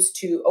choose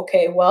to,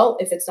 okay, well,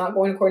 if it's not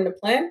going according to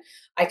plan,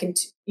 I can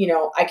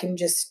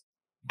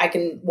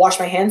wash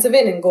my hands of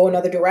it and go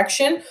another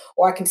direction,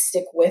 or I can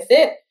stick with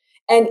it.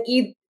 And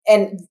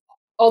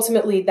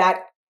ultimately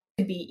that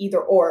could be either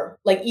or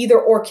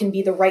can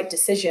be the right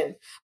decision.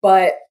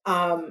 But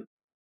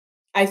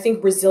I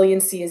think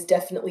resiliency is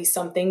definitely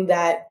something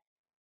that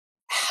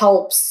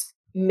helps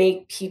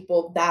make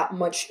people that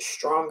much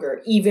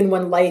stronger, even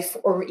when life,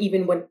 or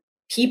even when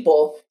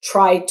people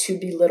try to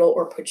belittle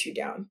or put you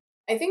down.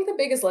 I think the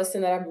biggest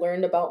lesson that I've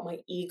learned about my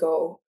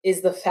ego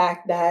is the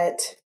fact that,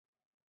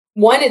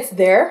 one, it's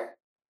there,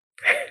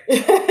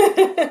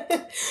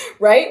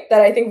 right?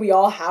 That I think we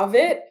all have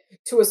it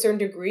to a certain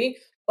degree,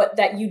 but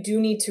that you do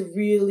need to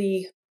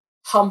really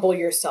humble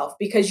yourself,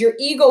 because your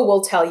ego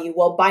will tell you,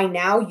 well, by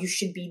now you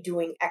should be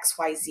doing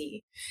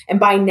XYZ. And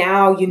by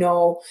now,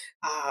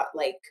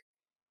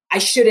 I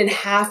shouldn't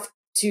have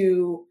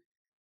to,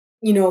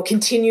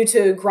 continue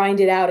to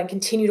grind it out and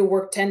continue to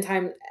work 10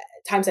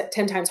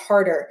 times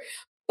harder.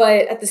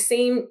 But on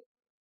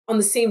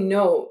the same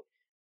note,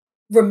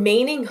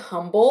 remaining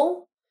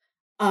humble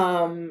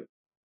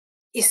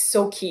is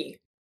so key.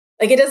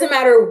 It doesn't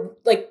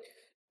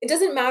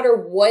matter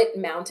what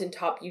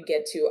mountaintop you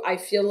get to. I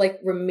feel like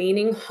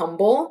remaining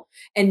humble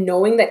and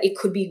knowing that it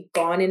could be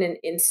gone in an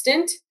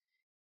instant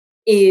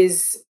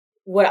is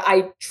what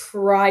I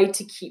try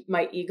to keep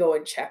my ego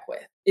in check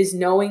with, is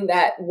knowing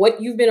that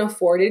what you've been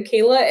afforded,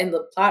 Kayla, and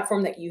the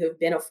platform that you have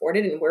been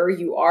afforded and where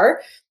you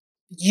are,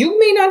 you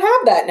may not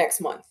have that next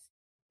month,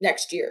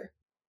 next year,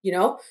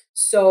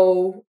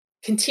 So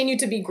continue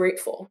to be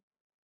grateful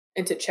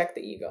and to check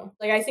the ego.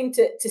 I think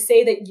to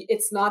say that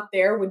it's not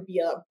there would be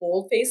a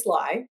bold-faced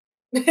lie.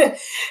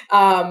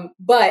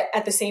 But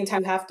at the same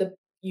time,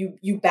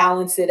 you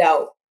balance it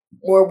out.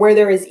 Or where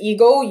there is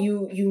ego,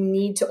 you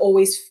need to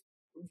always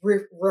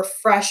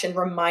refresh and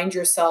remind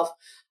yourself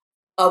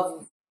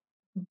of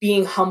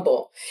being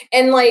humble.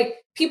 And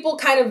people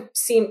kind of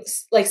say,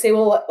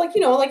 well,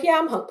 yeah,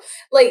 I'm humble.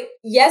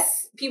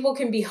 Yes, people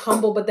can be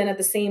humble, but then at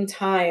the same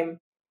time,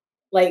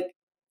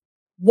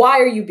 why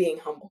are you being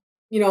humble?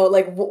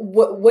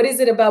 What is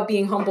it about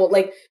being humble?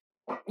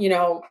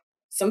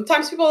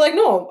 Sometimes people are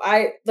no,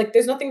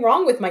 there's nothing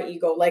wrong with my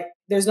ego.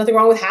 There's nothing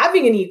wrong with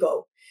having an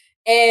ego.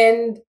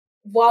 And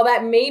while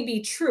that may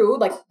be true,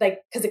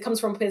 because it comes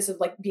from a place of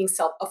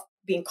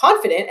being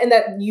confident, and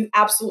that you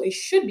absolutely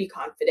should be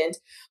confident,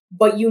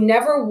 but you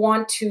never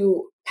want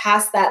to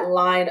pass that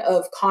line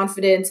of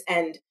confidence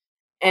and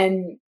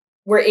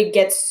where it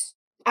gets,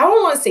 I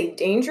don't want to say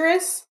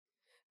dangerous,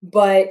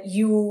 but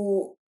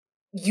you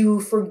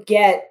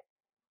forget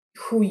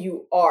who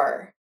you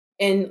are.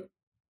 And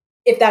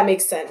if that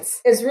makes sense,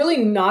 it's really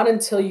not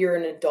until you're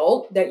an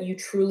adult that you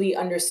truly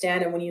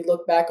understand. And when you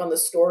look back on the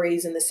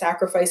stories and the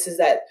sacrifices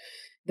that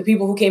the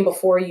people who came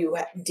before you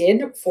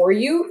did for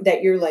you,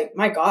 that you're like,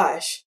 my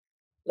gosh,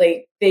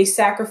 they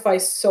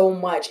sacrificed so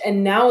much.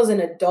 And now as an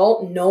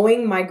adult,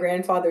 knowing my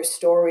grandfather's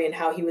story and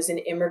how he was an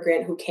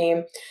immigrant who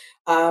came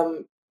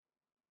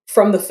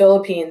from the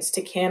Philippines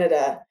to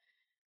Canada.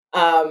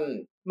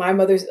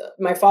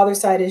 My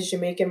father's side is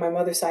Jamaican, my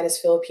mother's side is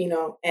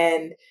Filipino,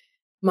 and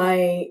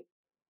my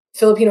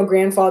Filipino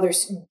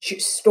grandfather's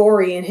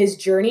story and his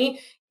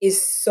journey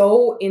is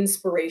so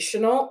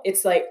inspirational.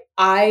 It's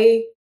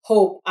I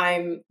hope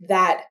I'm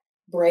that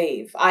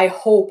brave. I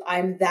hope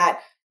I'm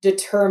that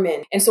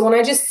determined. And so when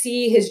I just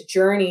see his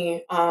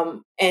journey,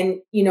 and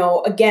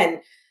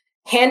again,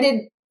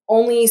 handed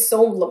only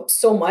so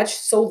much,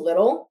 so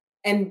little,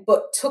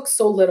 but took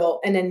so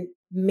little and then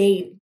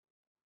made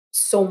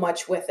so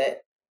much with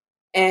it.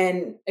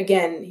 And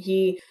again,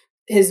 he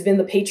has been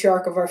the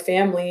patriarch of our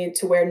family,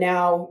 to where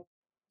now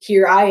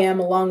here I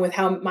am, along with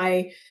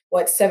my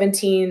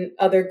 17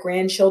 other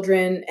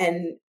grandchildren,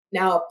 and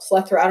now a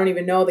plethora, I don't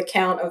even know the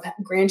count of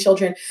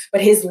grandchildren,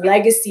 but his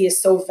legacy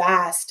is so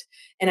vast.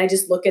 And I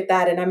just look at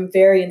that and I'm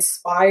very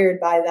inspired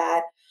by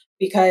that,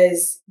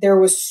 because there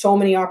was so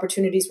many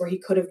opportunities where he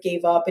could have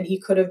gave up and he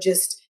could have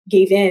just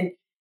gave in.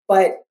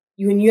 But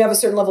when you have a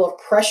certain level of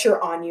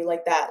pressure on you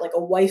like that, like a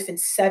wife and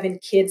 7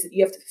 kids that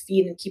you have to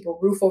feed and keep a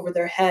roof over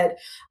their head,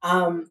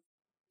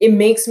 it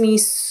makes me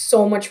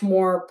so much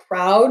more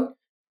proud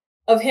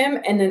of him.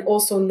 And then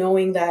also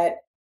knowing that,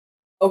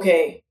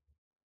 okay,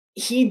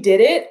 he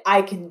did it,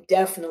 I can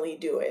definitely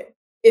do it,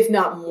 if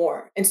not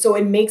more. And so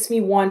it makes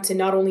me want to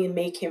not only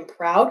make him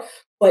proud,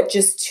 but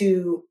just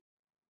to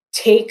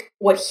take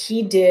what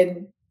he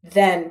did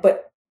then,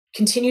 but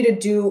continue to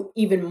do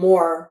even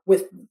more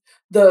with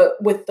the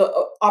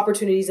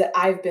opportunities that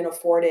I've been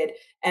afforded,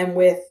 and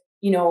with,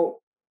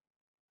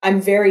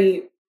 I'm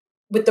very,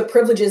 with the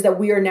privileges that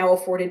we are now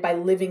afforded by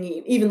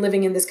even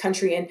living in this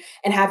country,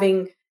 and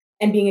having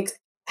and being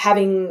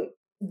having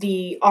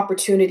the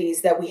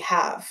opportunities that we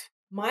have.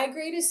 My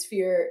greatest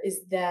fear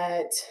is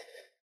that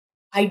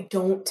I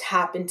don't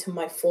tap into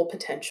my full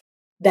potential.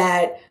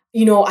 That,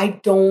 I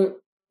don't,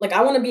 like,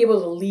 I want to be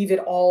able to leave it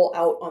all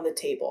out on the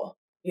table.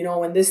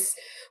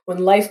 When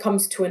life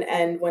comes to an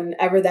end,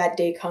 whenever that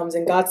day comes,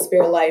 and God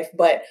spare life,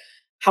 but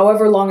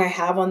however long I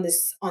have on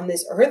this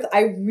earth,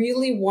 I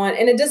really want,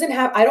 and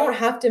I don't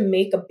have to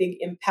make a big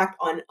impact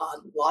on a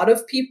lot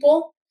of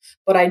people,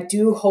 but I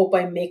do hope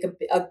I make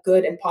a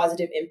good and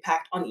positive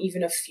impact on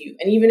even a few.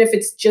 And even if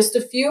it's just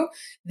a few,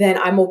 then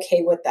I'm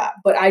okay with that.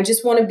 But I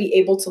just want to be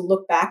able to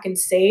look back and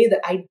say that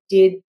I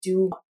did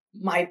do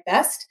my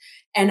best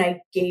and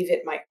I gave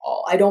it my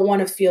all. I don't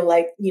want to feel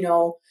like,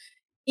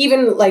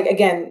 even like,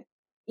 again,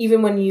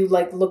 even when you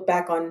like look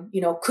back on,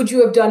 could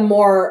you have done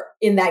more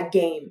in that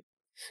game?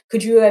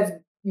 Could you have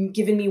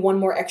given me one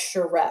more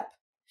extra rep?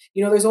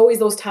 There's always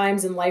those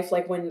times in life,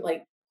 like when,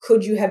 like,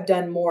 could you have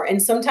done more?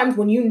 And sometimes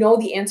when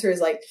the answer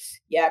is like,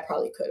 yeah, I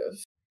probably could have,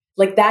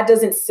 like, that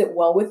doesn't sit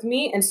well with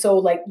me. And so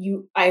like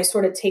I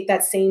sort of take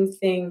that same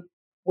thing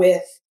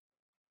with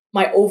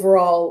my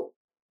overall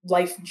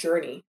life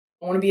journey.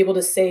 I want to be able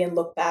to say and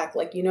look back,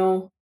 like,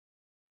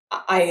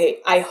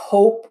 I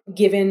hope,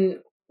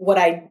 given what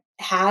I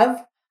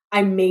have,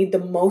 I made the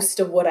most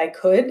of what I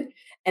could,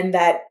 and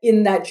that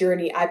in that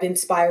journey, I've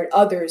inspired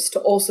others to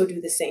also do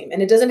the same.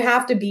 And it doesn't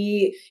have to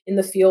be in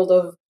the field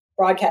of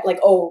broadcast,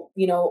 like,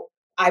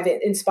 I've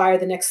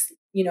inspired the next,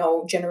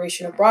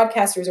 generation of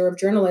broadcasters or of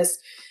journalists.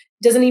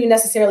 It doesn't even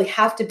necessarily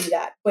have to be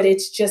that, but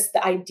it's just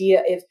the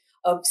idea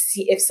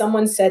if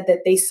someone said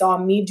that they saw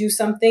me do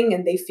something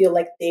and they feel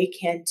like they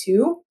can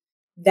too,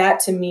 that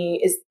to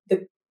me is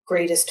the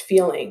greatest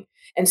feeling.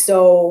 And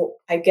so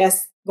I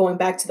guess going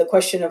back to the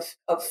question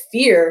of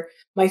fear,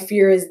 my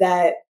fear is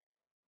that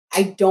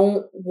I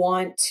don't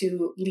want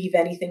to leave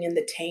anything in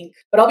the tank.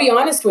 But I'll be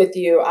honest with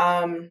you,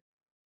 I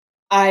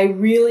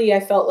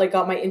felt like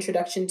got my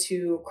introduction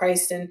to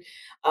Christ, and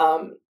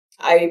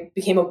I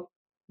became a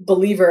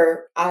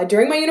believer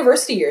during my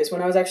university years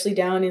when I was actually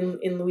down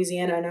in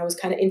Louisiana, and I was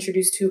kind of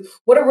introduced to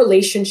what a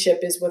relationship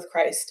is with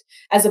Christ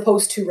as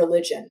opposed to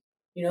religion.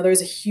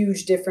 There's a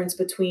huge difference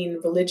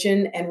between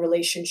religion and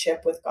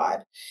relationship with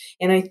God.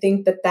 And I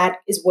think that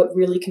is what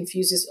really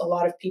confuses a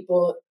lot of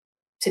people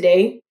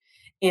today.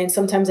 And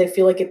sometimes I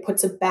feel like it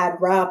puts a bad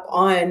rap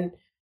on,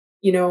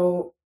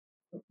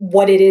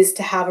 what it is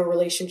to have a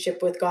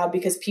relationship with God,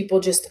 because people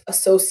just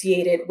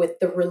associate it with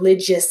the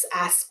religious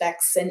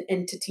aspects and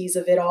entities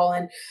of it all.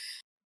 And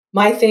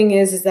my thing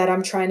is that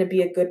I'm trying to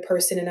be a good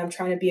person, and I'm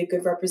trying to be a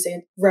good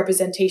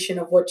representation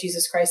of what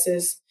Jesus Christ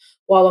is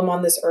while I'm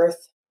on this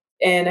earth.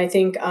 And I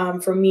think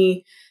for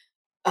me,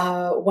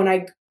 when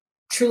I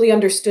truly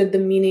understood the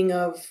meaning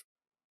of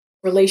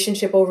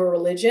relationship over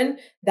religion,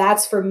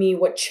 that's for me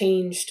what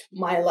changed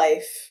my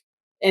life.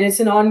 And it's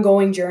an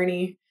ongoing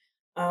journey.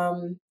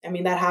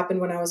 That happened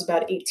when I was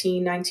about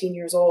 18, 19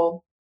 years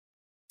old.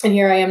 And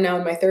here I am now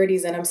in my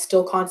 30s, and I'm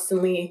still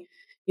constantly,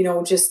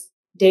 just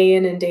day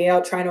in and day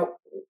out trying to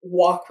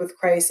walk with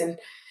Christ, and,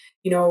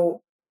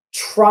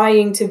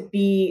 trying to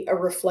be a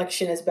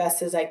reflection as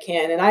best as I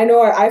can. And I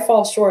know I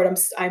fall short.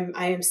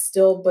 I am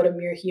still but a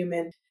mere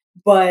human,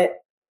 but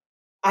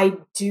I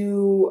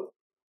do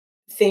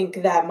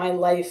think that my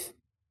life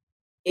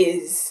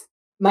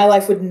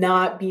would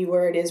not be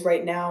where it is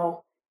right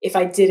now if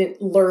I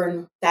didn't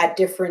learn that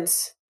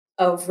difference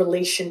of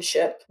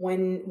relationship.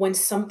 When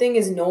something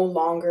is no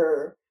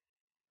longer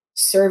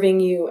serving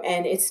you,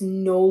 and it's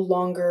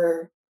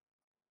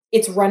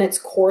run its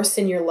course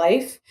in your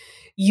life,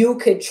 you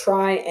could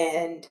try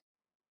and,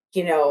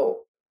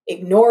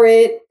 ignore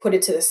it, put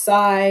it to the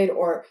side,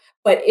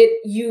 but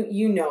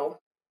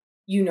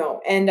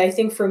and I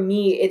think for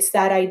me, it's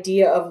that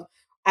idea of,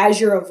 as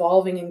you're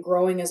evolving and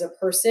growing as a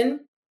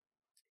person,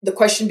 the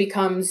question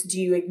becomes, do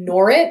you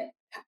ignore it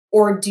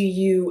or do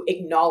you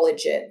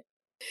acknowledge it?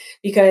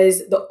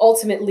 Because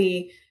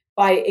ultimately,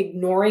 by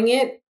ignoring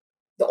it,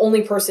 the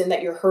only person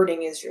that you're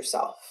hurting is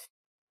yourself.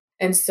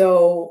 And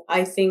so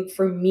I think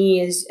for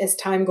me, as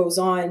time goes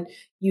on,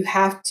 you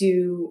have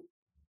to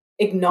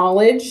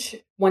acknowledge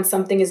when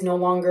something is no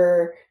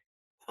longer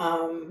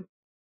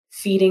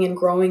feeding and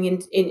growing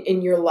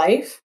in your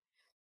life,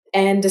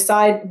 and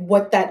decide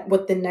what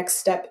the next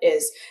step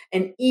is.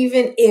 And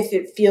even if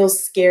it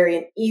feels scary,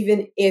 and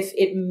even if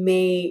it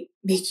may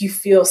make you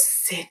feel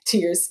sick to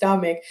your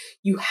stomach,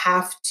 you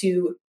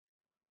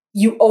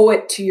owe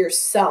it to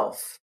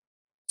yourself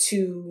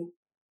to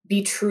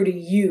be true to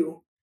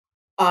you.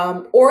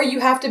 Or you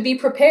have to be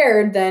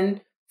prepared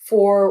then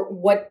for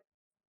what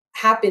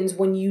happens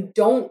when you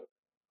don't,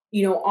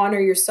 honor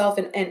yourself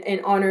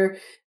and honor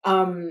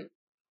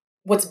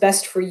what's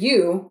best for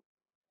you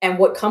and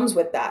what comes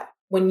with that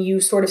when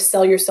you sort of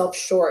sell yourself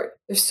short.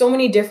 There's so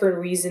many different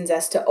reasons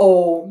as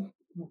to,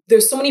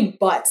 there's so many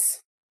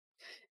buts.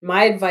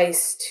 My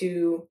advice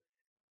to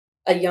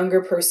a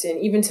younger person,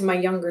 even to my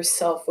younger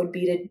self, would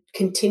be to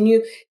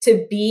continue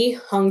to be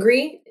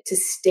hungry, to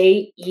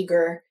stay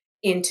eager,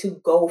 and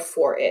to go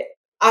for it.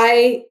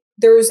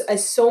 There's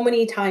so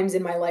many times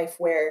in my life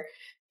where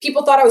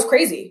people thought I was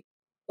crazy.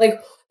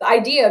 Like the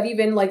idea of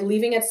even like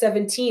leaving at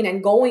 17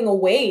 and going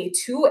away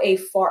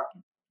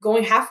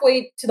going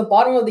halfway to the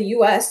bottom of the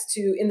US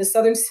to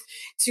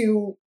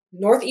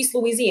Northeast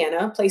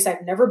Louisiana, place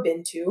I've never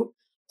been to,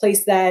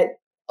 place that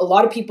a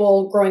lot of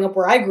people growing up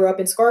where I grew up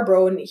in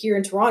Scarborough and here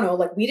in Toronto,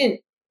 like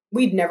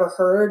we'd never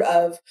heard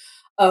of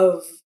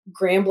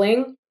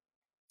Grambling,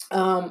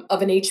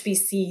 of an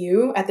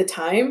HBCU at the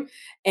time.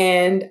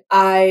 And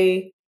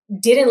I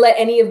didn't let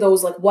any of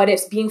those like what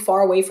ifs, being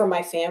far away from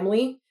my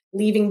family,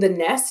 leaving the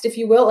nest, if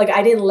you will, like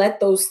I didn't let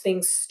those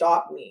things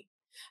stop me.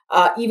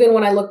 Even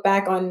when I look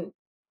back on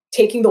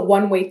taking the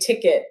one-way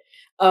ticket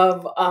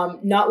of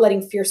not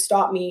letting fear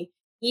stop me,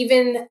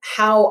 even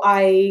how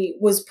I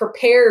was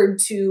prepared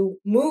to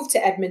move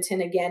to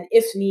Edmonton again,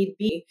 if need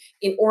be,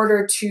 in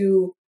order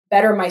to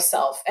better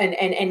myself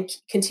and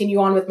continue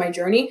on with my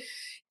journey.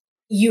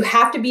 You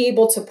have to be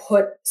able to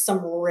put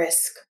some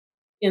risk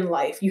in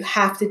life. You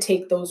have to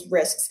take those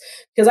risks,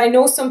 because I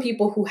know some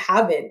people who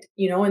haven't,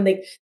 and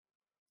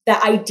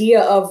that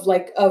idea of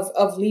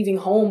of leaving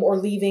home or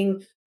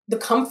leaving the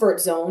comfort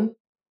zone,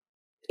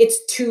 it's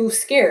too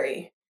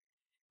scary.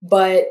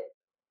 But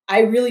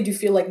I really do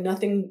feel like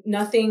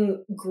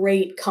nothing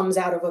great comes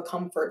out of a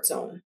comfort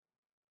zone,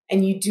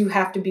 and you do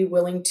have to be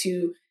willing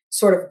to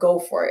sort of go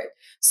for it.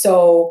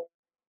 So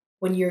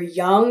when you're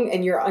young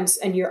and you're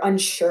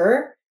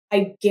unsure,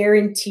 I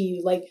guarantee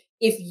you, like,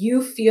 if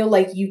you feel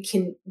like you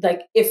can,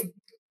 like, if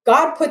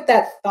God put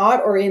that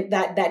thought or in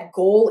that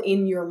goal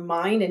in your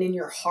mind and in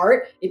your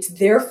heart, it's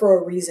there for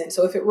a reason.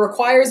 So if it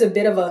requires a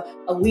bit of a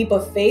leap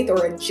of faith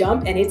or a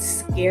jump and it's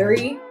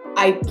scary,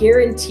 I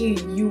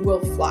guarantee you will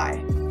fly.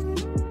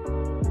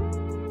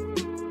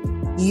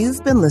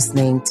 You've been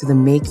listening to the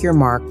Make Your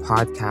Mark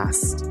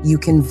podcast. You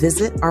can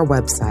visit our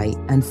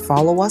website and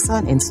follow us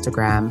on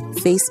Instagram,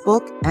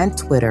 Facebook, and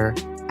Twitter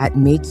at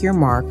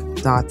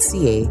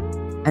makeyourmark.ca.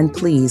 And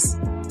please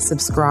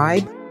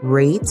subscribe,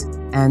 rate,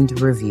 and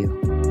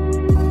review.